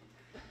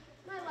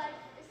 My life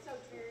is so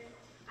dreary.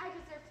 I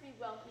deserve to be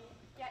wealthy,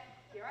 yet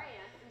here I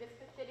am in this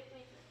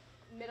pathetically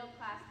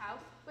middle-class house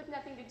with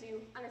nothing to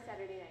do on a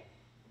Saturday night.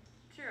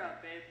 Cheer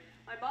up, babe.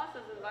 My boss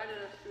has invited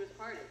us to his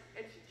party.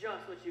 It's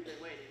just what you've been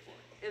waiting for.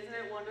 Isn't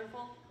it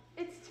wonderful?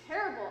 It's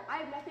terrible.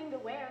 I have nothing to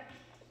wear.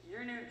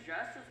 Your new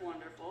dress is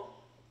wonderful.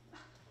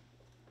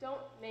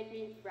 Don't make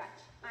me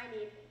wretch. I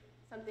need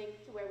something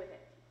to wear with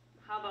it.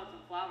 How about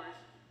some flowers?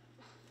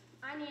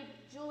 I need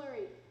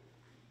jewelry.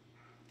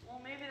 Well,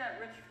 maybe that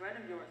rich friend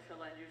of yours could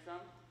lend you some.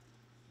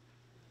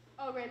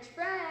 Oh, rich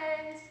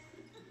friend!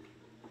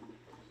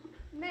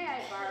 May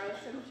I borrow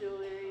some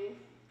jewelry?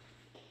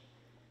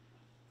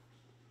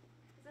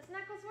 Does this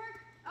necklace work?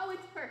 Oh,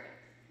 it's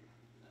perfect.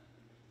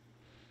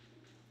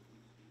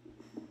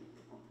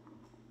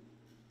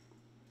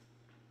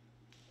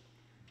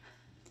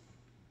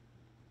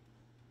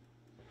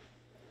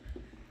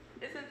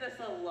 Isn't this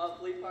a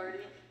lovely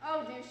party?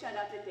 Oh, do shut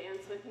up and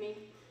dance with me.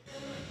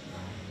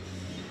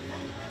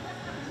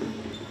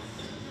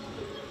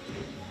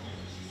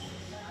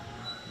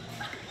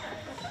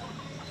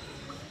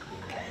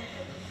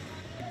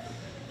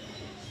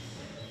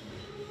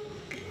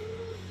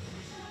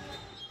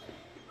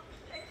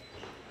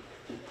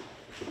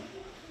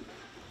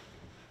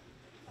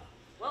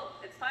 Well,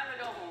 it's time to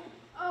go home.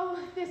 Oh,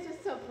 this is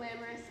so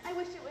glamorous. I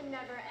wish it would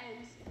never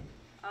end.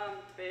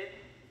 Babe,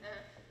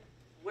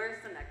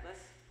 where's the necklace?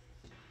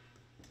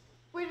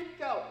 Where did it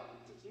go?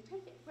 Did you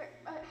take it? Where?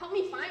 Help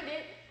me find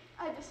it.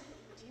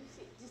 Do you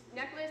see? Just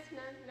necklace?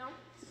 No?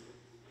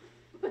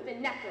 But the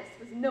necklace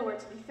was nowhere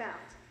to be found.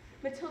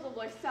 Matilda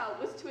Loisel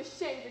was too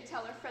ashamed to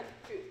tell her friend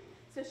the truth,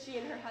 so she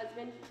and her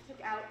husband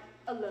took out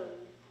a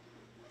loan.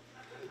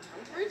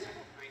 800?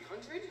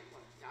 900?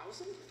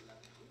 1,000?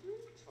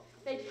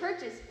 1,100? They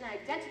purchased an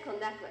identical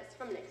necklace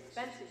from an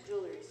expensive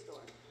jewelry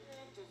store.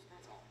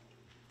 That's all.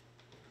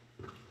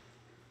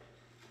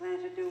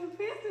 Pleasure doing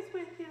business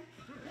with you.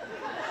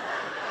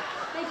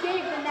 They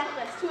gave the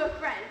necklace to a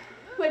friend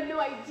who had no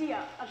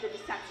idea of the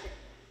deception.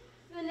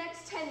 For the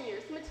next 10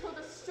 years,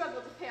 Matilda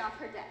struggled to pay off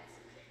her debts.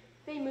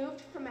 They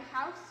moved from a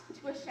house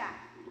to a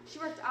shack. She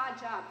worked odd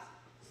jobs,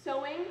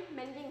 sewing,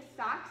 mending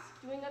socks,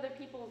 doing other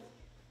people's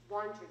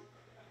laundry.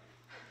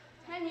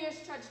 10 years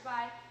trudged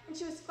by, and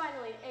she was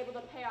finally able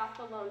to pay off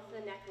the loan for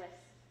the necklace.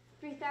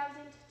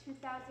 3,000,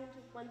 2,000,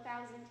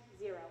 1,000,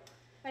 0.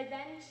 By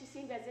then, she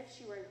seemed as if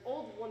she were an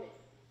old woman.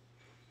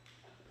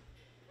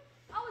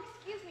 Oh,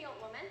 excuse me, old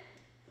woman.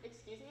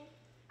 Excuse me?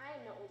 I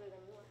am no older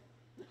than you are.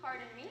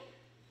 Pardon me?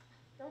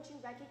 Don't you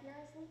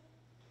recognize me?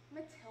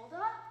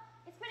 Matilda?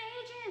 It's been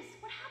ages.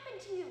 What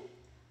happened to you?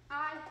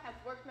 I have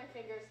worked my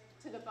fingers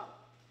to the bone.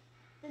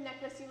 The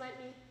necklace you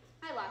lent me,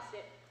 I lost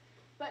it.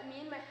 But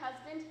me and my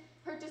husband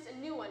purchased a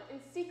new one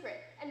in secret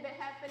and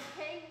have been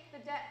paying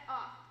the debt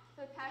off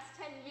for the past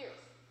 10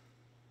 years.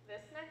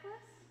 This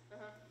necklace?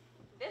 Uh-huh.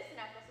 This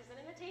necklace is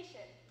an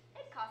imitation.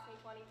 It cost me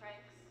 20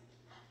 francs.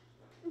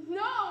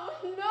 No,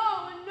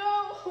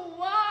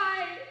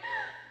 why?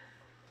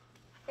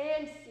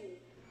 And see.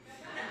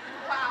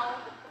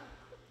 Wow.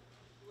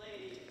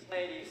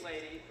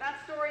 Ladies,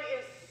 that story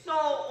is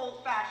so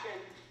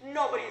old-fashioned.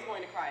 Nobody's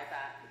going to cry at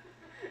that.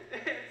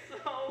 It's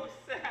so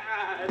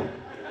sad.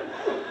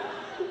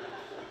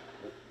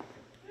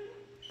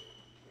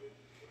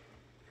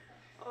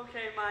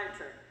 Okay, my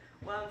turn.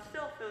 Well, I'm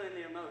still feeling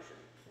the emotion.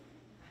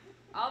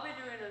 I'll be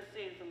doing a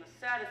scene from the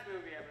saddest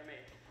movie ever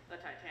made, the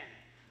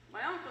Titanic.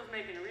 My uncle's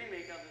making a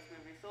remake of this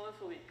movie, so this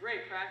will be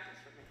great practice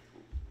for me.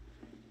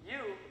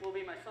 You will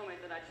be my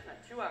soulmate that I just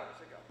met 2 hours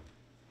ago.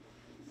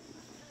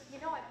 You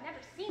know, I've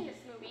never seen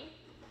this movie.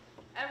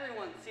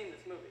 Everyone's seen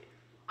this movie.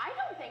 I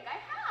don't think I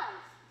have.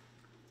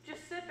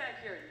 Just sit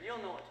back here and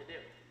you'll know what to do.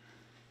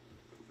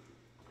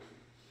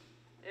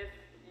 If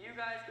you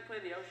guys could play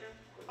the ocean.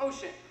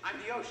 Ocean.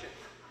 I'm the ocean.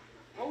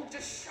 Oh,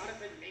 just shut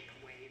up and make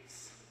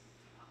waves.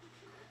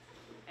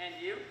 And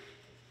you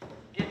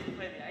get to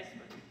play the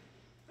iceberg.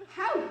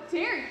 How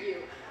dare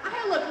you?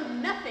 I look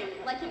nothing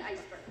like an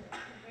iceberg.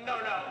 No,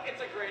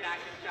 it's a great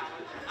acting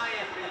challenge. I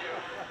envy you.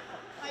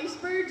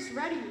 Iceberg's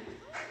ready.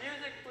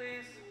 Music,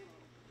 please.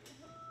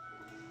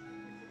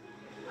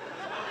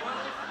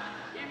 Well,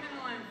 even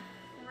though I'm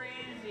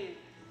freezing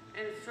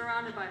and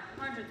surrounded by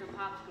hundreds of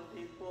popsicle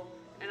people,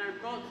 and our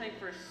boat sank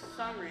for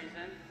some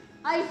reason,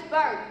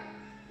 Iceberg.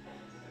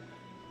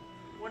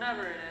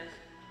 whatever it is,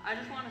 I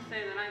just want to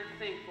say that I'm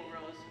thankful,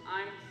 Rose.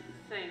 I'm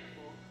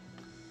thankful.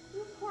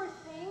 You poor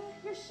thing.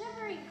 You're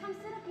shivering. Come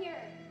sit up here.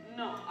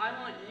 No, I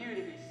want you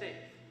to be safe.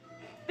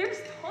 There's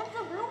tons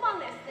of room on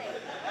this thing.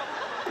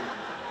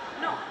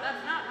 No,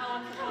 that's not how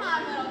it's Come supposed on,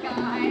 to be. little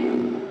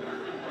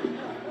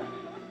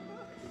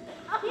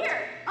guy. Up here.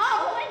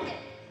 Oh, Wind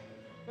it.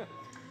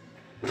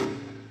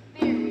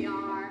 There we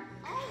are.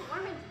 Oh,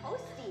 warm and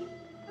toasty.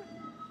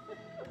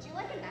 Would you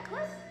like a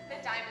necklace? The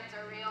diamonds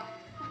are real.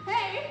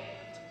 hey.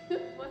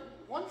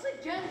 Once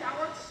again, thou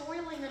art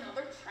soiling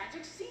another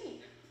tragic scene.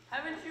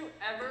 Haven't you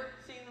ever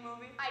seen the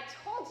movie? I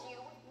told you,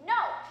 no.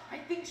 I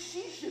think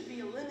she should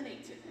be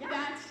eliminated.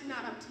 That's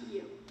not up to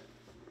you.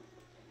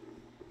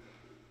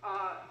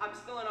 I'm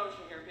still in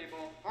ocean here,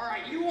 people. All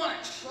right, you want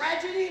a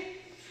tragedy?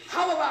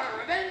 How about a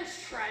revenge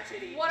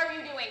tragedy? What are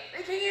you doing?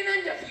 Making an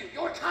end of you.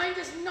 Your kind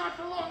does not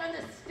belong on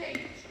this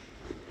stage.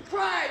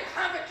 Pride,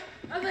 havoc,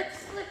 and let's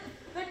slip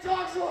the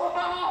dogs away.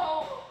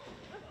 Are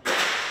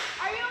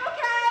you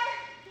okay?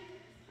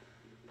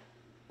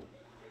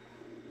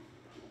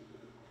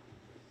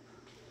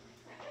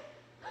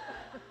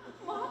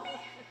 Mommy?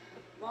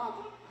 Mom,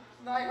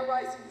 thy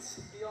horizons,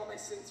 be all my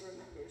sins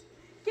remembered.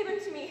 Give him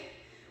to me.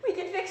 We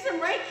can fix him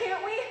right,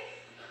 can't we?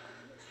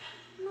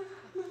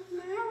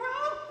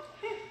 Marrow?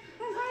 Is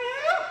that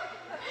you?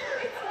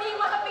 It's me,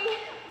 Mommy.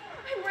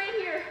 I'm right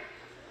here.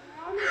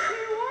 Promise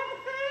you one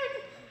thing.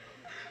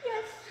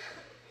 Yes,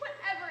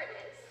 whatever it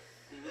is.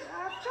 You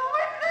have to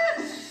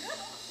witness.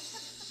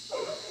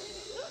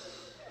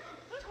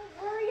 Don't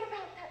worry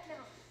about that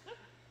now.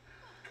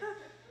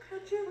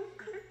 Could you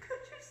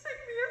sing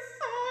me a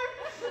song?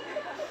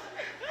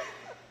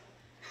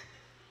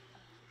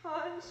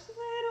 Hush,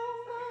 little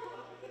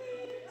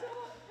mommy,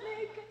 don't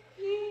make a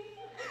peep.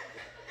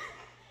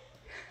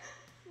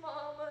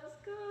 Mama's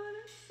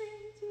gonna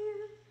sing to you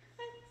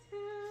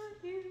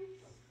until you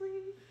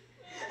sleep.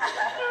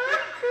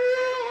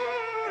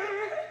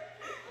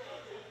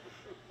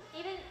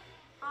 Even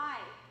I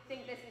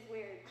think this is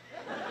weird.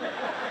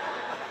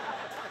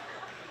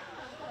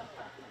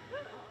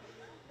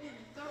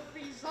 The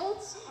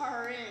results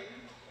are in.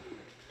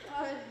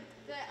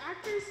 The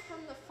actors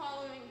from the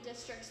following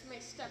districts may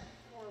step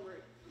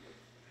forward.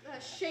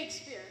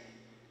 Shakespeare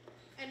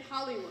and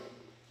Hollywood.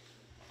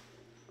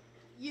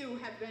 You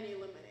have been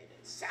eliminated.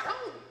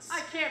 Sounds.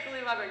 I can't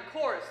believe I've been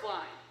chorus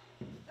line.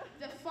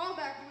 The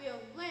fallback wheel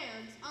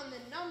lands on the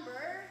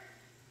number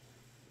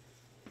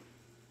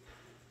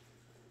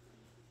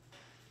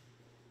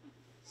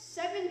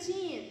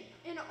 17.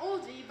 An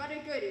oldie but a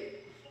goodie.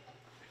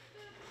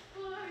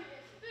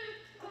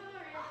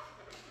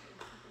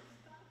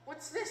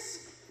 What's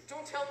this?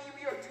 Don't tell me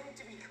we are doomed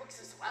to be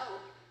cooks as well.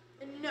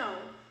 No,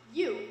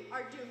 you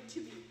are doomed to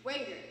be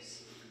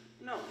waiters.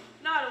 No,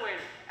 not a waiter.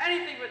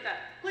 Anything but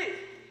that. Please,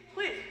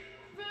 please.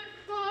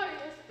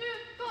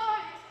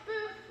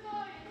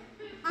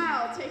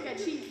 I'll take a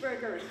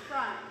cheeseburger and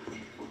fries.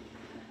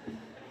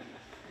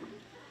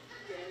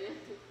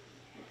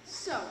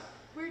 So,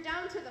 we're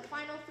down to the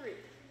final three.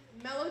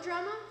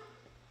 Melodrama,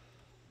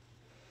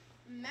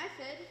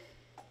 method,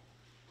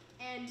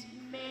 and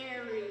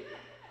Mary.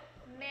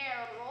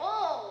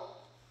 Meryl.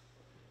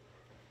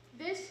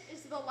 This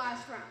is the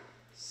last round.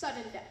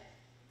 Sudden death.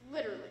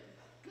 Literally.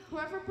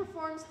 Whoever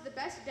performs the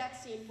best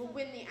death scene will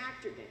win the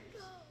actor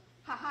games.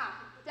 Haha,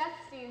 death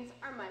scenes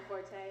are my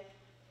forte.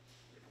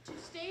 To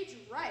stage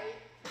right,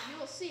 you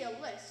will see a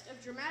list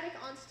of dramatic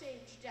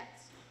onstage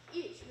deaths,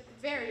 each with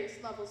various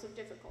levels of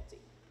difficulty.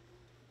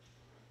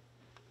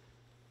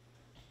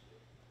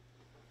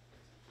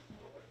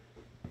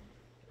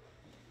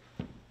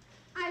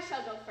 I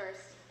shall go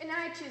first, and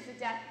I choose a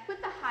death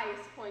with the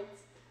highest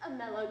points, a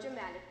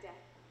melodramatic death.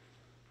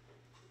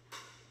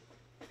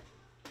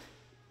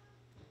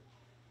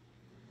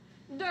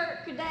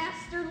 Dirk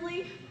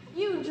Dastardly,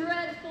 you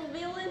dreadful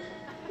villain,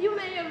 you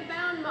may have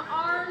bound my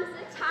arms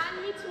and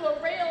tied me to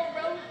a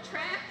railroad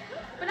track,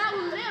 but I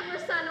will never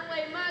sign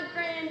away my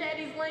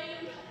granddaddy's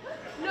land.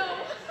 No,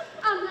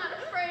 I'm not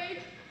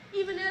afraid,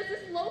 even as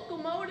this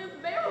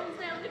locomotive barrels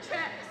down the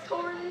tracks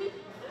toward me,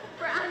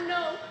 for I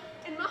know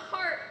in my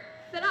heart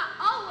that I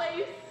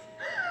always...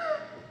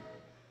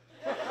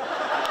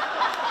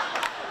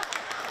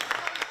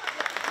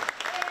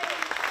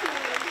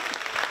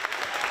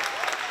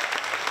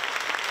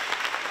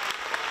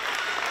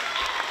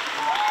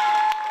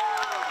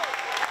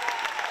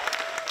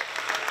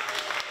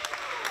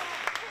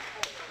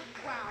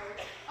 Wow,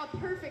 a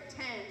perfect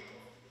 10.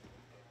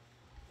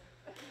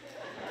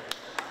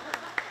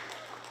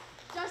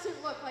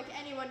 Doesn't look like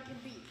anyone can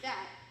beat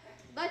that.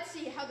 Let's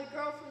see how the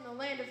girl from the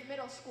land of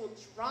middle school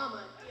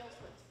drama deals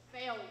with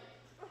failure.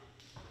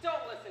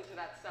 Don't listen to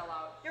that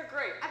sellout. You're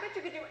great. I bet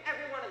you could do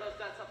every one of those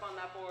deaths up on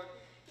that board.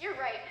 You're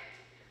right.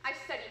 I've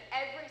studied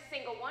every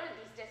single one of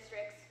these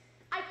districts.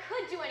 I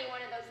could do any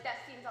one of those death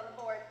scenes on the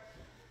board.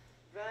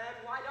 Then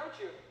why don't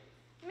you?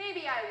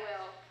 Maybe I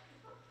will.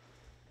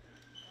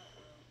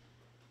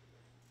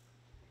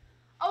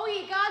 O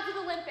ye gods of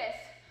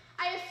Olympus,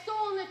 I have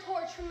stolen the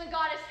torch from the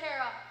goddess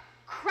Hera,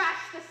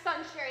 crashed the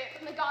sun chariot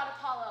from the god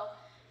Apollo,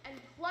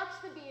 and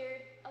plucked the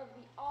beard of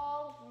the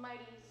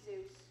almighty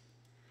Zeus.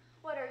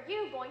 What are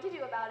you going to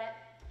do about it?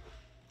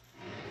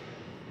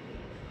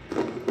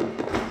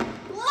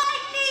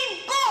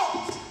 Lightning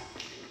bolt!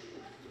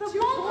 The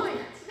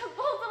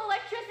bolt of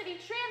electricity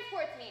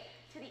transports me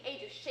to the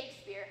age of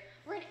Shakespeare,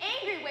 where an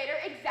angry waiter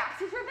exacts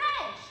his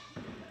revenge.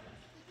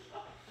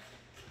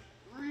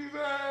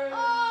 Revenge!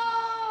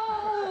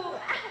 Oh!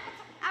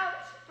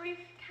 Ouch, brief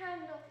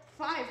candle.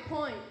 5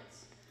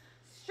 points.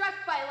 Struck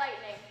by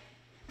lightning,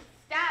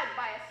 stabbed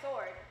by a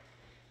sword.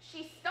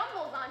 She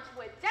stumbles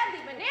onto a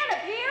deadly banana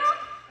peel.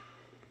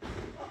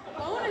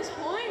 Bonus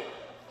point.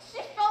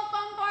 She felt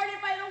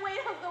bombarded by the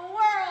weight of the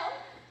world.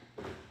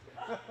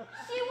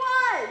 She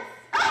was.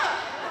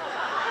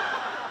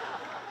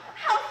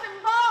 How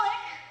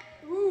symbolic.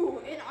 Ooh,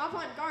 an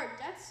avant-garde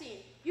death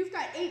scene. You've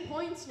got 8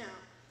 points now.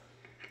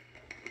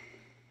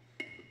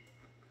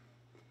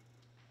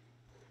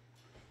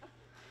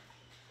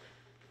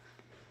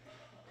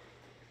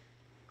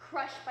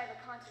 Crushed by the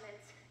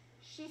continents,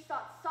 she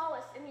sought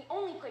solace in the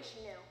only place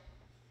she knew,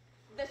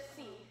 the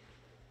sea.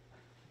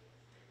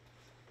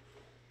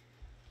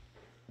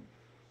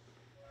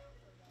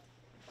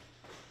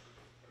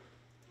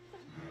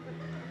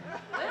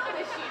 Little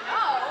did she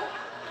know.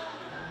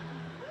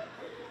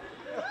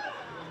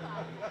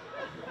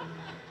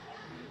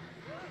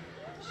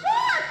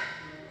 Shark!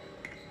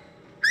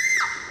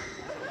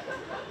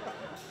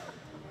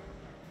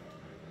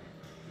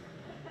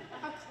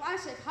 A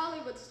classic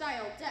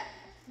Hollywood-style death.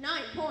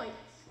 9 points.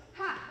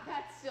 Ha!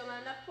 That's still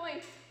not enough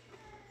points.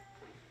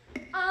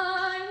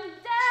 I'm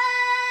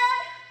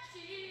dead.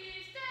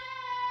 She's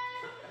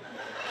dead.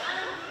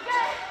 I'm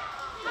dead.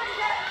 I'm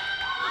dead.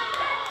 I'm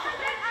dead.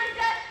 I'm dead. I'm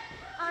dead.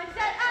 I'm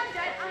dead. I'm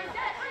dead. I'm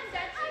dead. I'm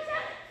dead. I'm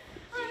dead.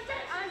 I'm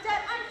dead. I'm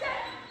dead. I'm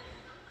dead.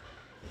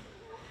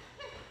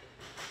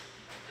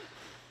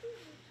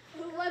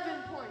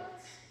 11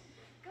 points.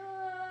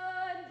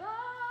 Goodbye.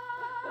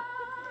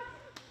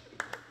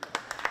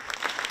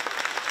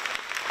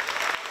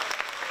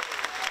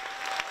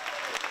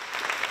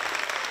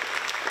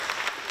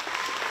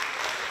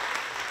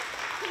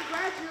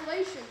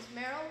 Congratulations,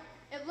 Meryl.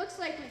 It looks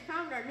like we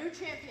found our new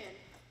champion.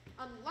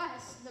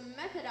 Unless the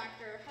method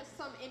actor has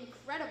some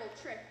incredible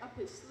trick up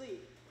his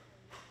sleeve.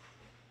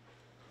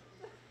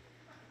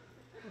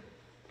 I'm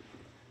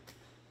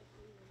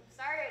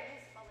sorry I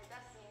used all the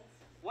death scenes.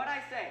 What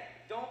I say,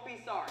 don't be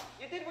sorry.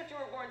 You did what you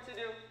were born to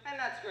do, and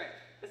that's great.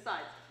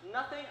 Besides,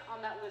 nothing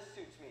on that list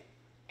suits me.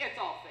 It's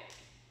all fake.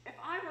 If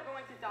I were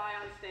going to die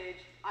on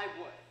stage, I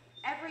would.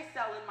 Every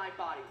cell in my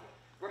body would.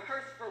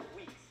 Rehearse for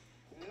weeks,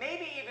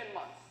 maybe even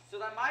months, so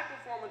that my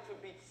performance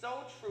would be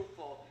so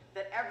truthful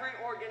that every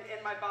organ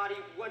in my body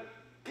would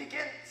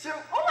begin to...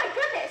 Oh my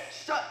goodness!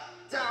 Shut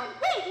down.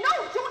 Wait,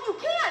 no, don't, you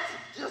can't!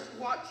 Just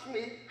watch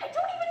me. I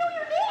don't even know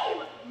your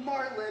name!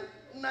 Marlin,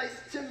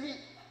 nice to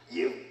meet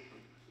you.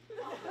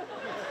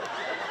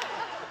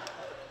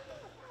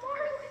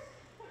 Marlin.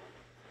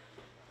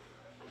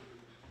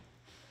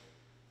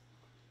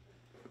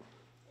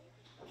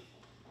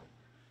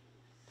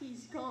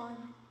 He's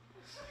gone.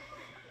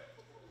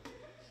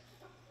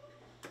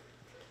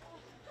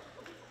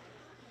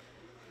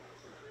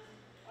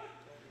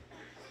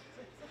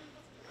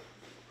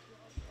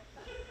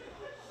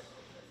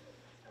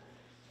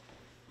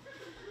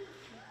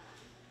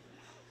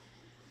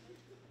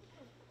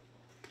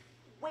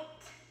 Wait,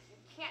 you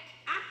can't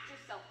act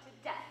yourself to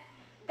death.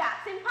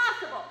 That's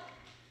impossible.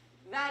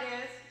 That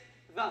is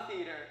the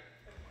theater.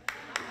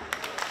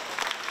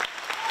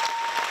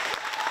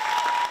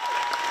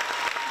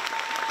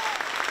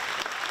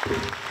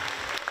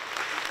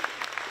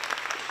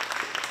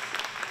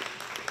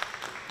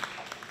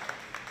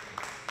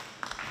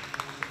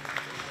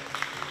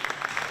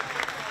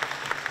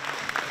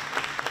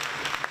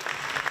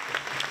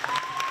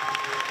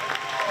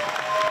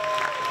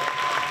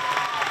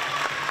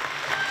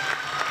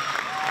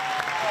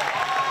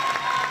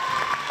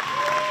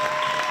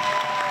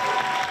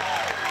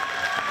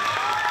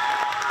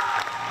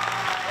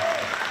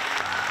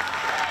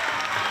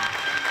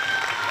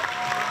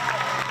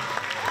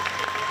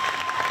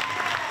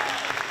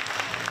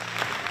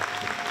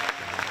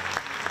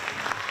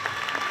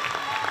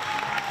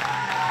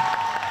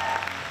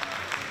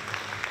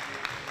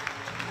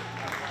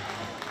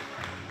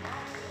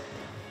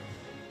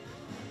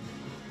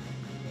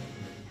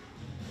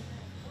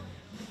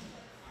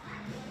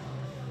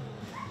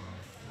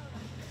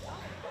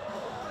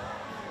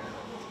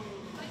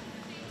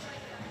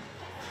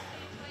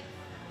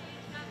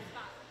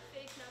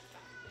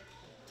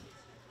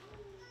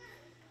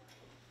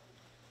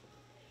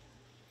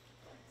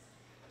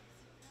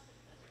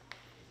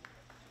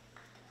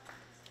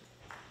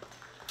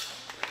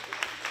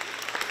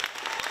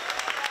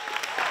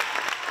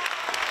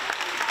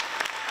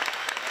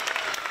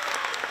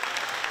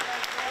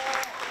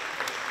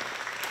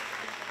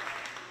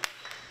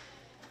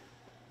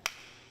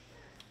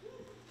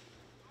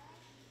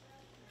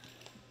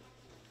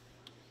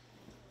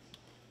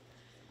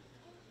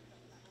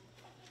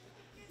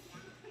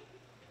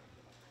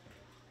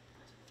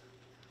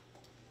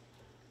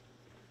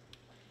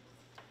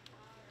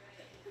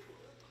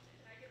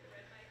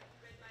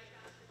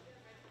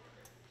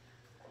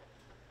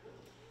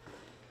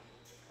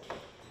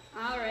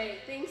 right,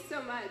 thanks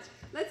so much.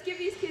 Let's give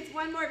these kids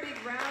one more big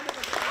round of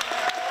applause.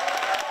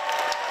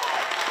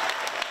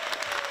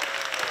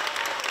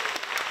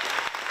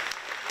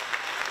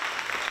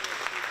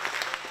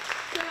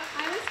 So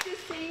I was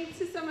just saying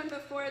to someone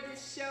before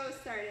this show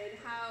started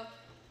how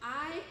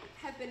I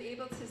have been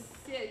able to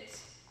sit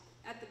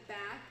at the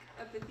back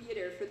of the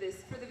theater for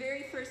the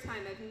very first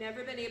time. I've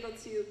never been able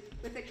to,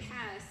 with a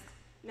cast,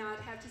 not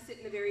have to sit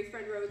in the very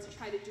front row to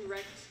try to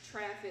direct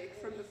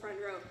traffic from the front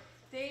row.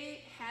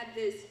 They had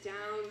this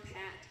down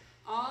pat.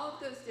 All of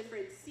those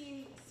different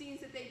scenes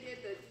that they did,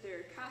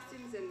 their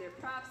costumes and their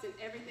props and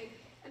everything,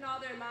 and all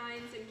their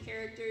lines and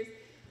characters.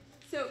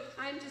 So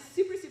I'm just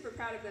super, super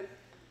proud of them.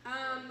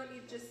 Let me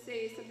just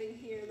say something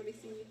here. Let me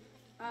see.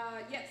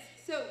 Yes,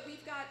 so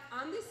we've got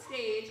on the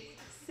stage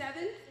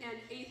 7th and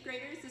 8th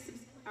graders. This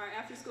is our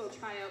after-school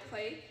tryout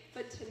play.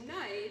 But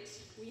tonight,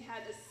 we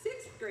had a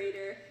 6th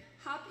grader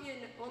hop in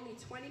only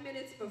 20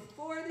 minutes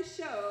before the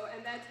show,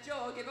 and that's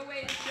Joel. Give a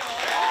wave, Joel.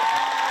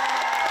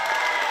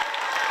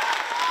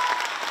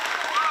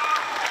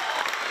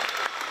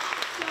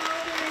 So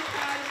very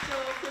proud of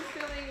Joel for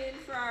filling in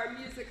for our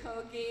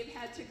musical. Gabe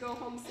had to go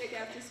home sick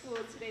after school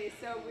today,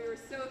 so we were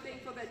so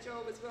thankful that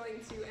Joel was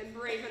willing to and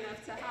brave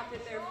enough to hop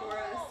in there for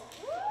us.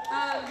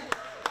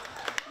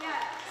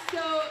 Yeah,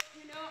 so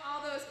you know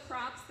all those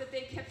props that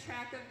they kept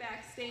track of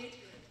backstage?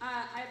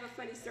 I have a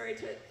funny story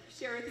to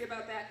share with you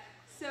about that.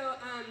 So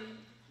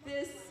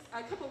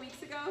a couple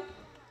weeks ago,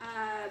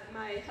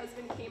 my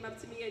husband came up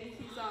to me and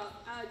he's all,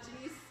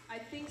 Janice, I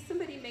think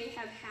somebody may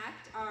have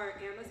hacked our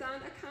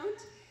Amazon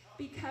account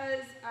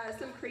because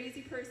some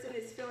crazy person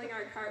is filling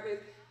our cart with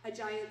a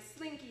giant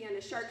slinky and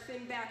a shark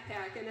fin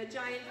backpack and a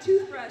giant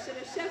toothbrush and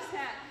a chef's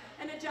hat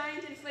and a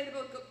giant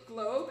inflatable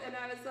globe. And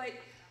I was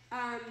like,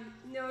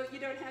 no, you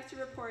don't have to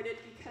report it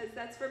because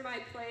that's for my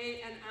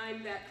play and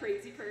I'm that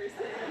crazy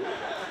person.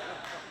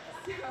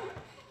 So,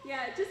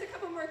 yeah, just a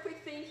couple more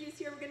quick thank yous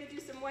here. We're going to do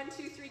some 1,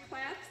 2, 3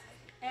 claps,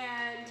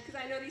 and because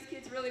I know these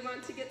kids really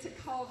want to get to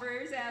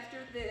Culver's after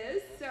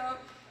this. So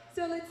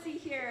let's see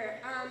here.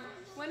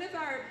 One of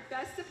our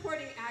best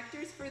supporting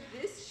actors for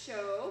this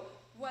show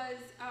was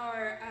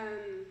our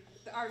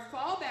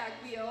fallback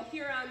wheel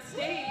here on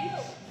stage,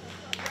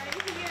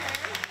 right here.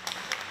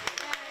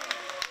 And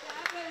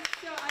that was,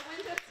 so I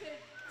went up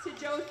to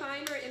Joe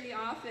Thymer in the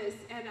office,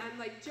 and I'm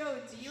like, Joe,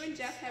 do you and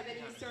Jeff have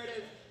any sort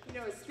of,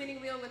 a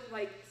spinning wheel with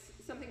like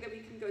something that we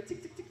can go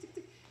tick, tick, tick, tick,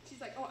 tick?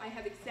 She's like, oh, I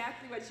have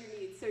exactly what you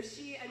need. So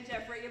she and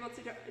Jeff were able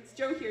to, it's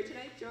Joe here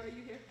tonight. Joe, are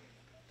you here?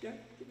 Joe,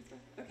 give us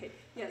one. Okay,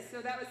 yes, so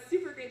that was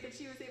super great that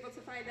she was able to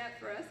find that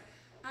for us.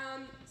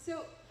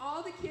 So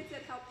all the kids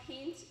that helped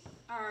paint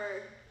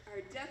our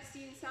death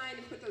scene sign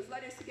and put those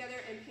letters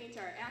together and paint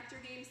our actor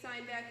game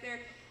sign back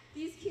there,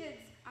 these kids,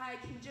 I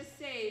can just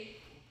say,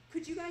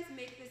 could you guys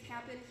make this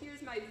happen?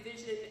 Here's my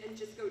vision, and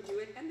just go do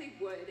it. And they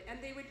would. And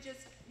they would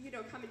just,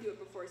 come and do it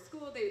before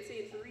school. They would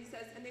stay in for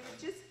recess, and they would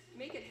just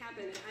make it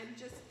happen. And I'm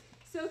just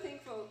so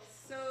thankful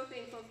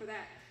for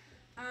that.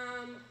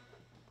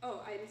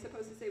 Oh, I'm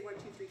supposed to say 1,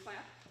 2, 3,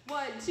 clap.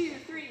 1, 2,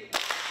 3. There you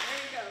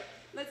go.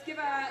 Let's give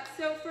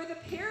so for the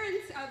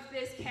parents of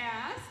this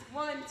cast,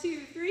 1,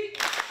 2, 3.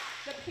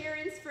 The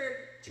parents for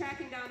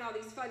tracking down all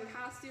these fun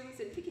costumes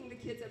and picking the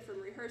kids up from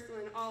rehearsal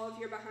and all of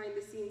your behind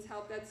the scenes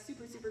help. That's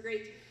super, super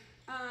great.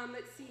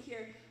 Let's see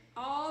here.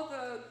 All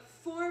the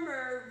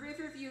former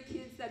Riverview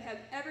kids that have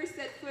ever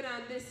set foot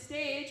on this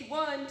stage.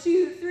 1,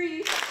 2,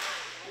 3.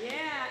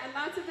 Yeah, and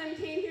lots of them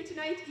came here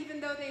tonight,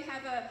 even though they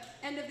have a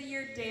end of the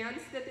year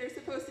dance that they're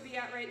supposed to be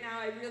at right now.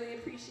 I really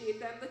appreciate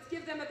them. Let's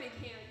give them a big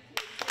hand.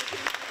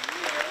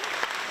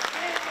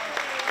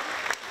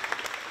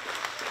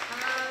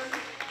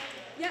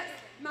 Yes,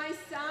 my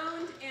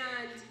sound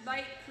and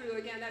light crew,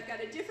 again, I've got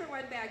a different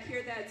one back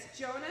here. That's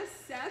Jonah,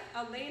 Seth,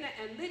 Elena,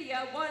 and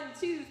Lydia. 1,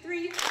 2,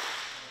 3.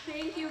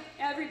 Thank you,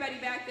 everybody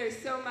back there,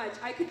 so much.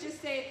 I could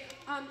just say,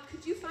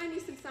 could you find me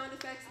some sound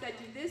effects that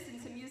do this and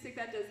some music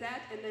that does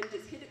that, and then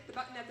just hit the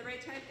button at the right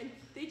time, and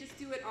they just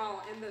do it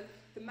all, and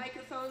the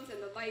microphones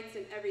and the lights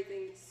and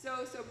everything.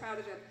 So, so proud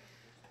of them.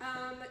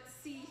 Let's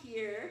see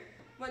here.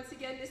 Once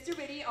again, Mr.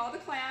 Whitty, all the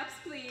claps,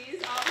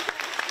 please. All the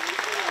claps, please.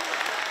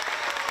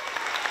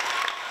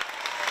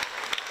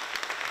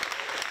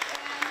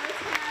 And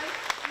let's have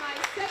my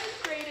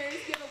 7th graders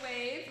give a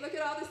wave. Look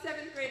at all the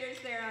 7th graders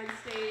there on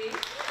stage.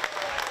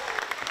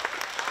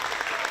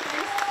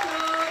 I'm so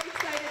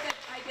excited that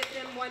I get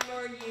them one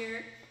more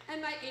year.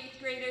 And my 8th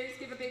graders,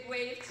 give a big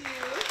wave too.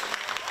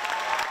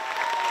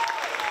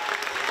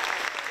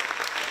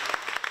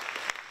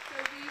 So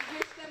we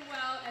wish them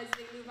well as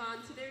they move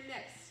on to their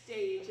next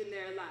stage in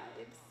their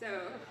lives.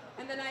 So,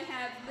 and then I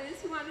have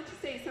Liz who wanted to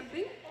say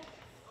something.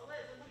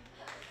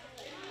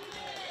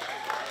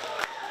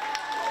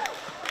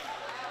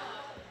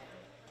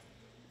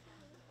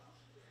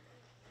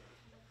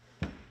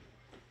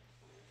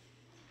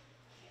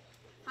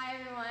 Hi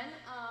everyone.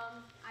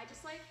 I'd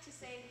just like to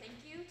say thank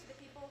you to the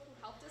people who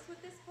helped us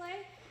with this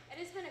play. It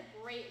has been a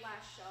great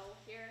last show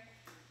here.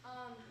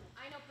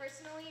 I know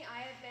personally I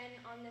have been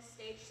on this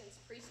stage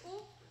since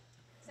preschool,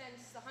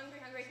 since the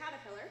Hungry Hungry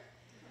Caterpillar.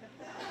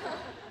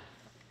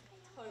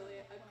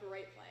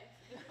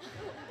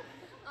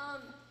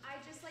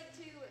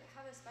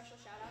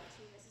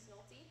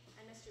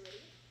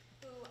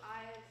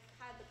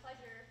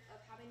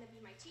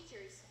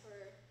 teachers for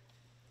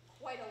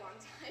quite a long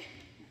time.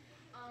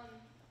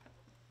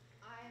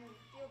 I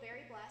feel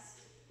very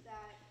blessed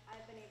that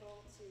I've been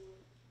able to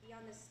be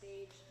on this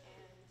stage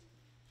and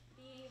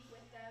be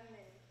with them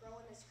and grow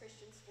in this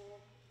Christian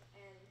school.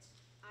 And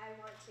I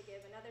want to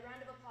give another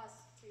round of applause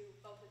to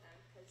both of them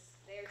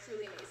because they are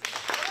truly amazing.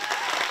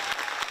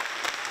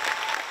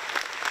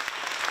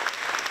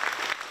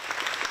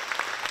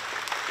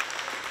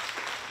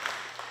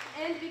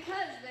 And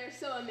because they're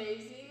so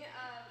amazing,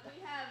 we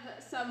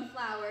have some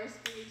flowers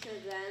for each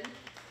of them.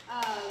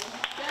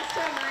 Just to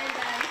remind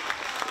them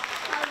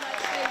how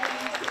much they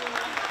mean to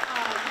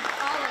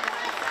all of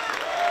us.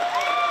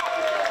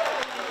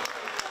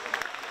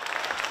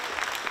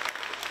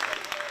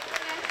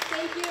 Yes,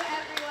 thank you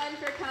everyone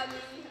for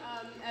coming,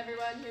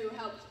 everyone who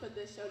helped put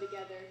this show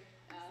together.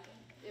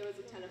 It was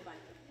a ton of fun.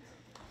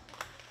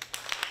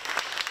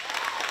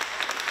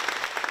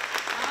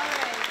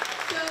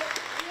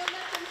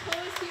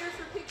 Here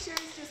for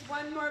pictures, just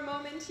one more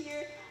moment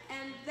here,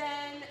 and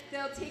then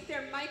they'll take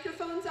their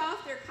microphones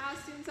off, their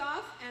costumes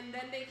off, and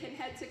then they can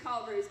head to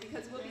Culver's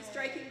because we'll be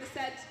striking the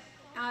set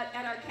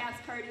at our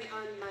cast party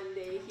on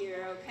Monday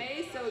here,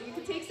 okay? So you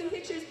can take some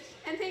pictures,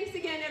 and thanks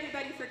again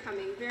everybody for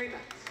coming very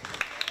much.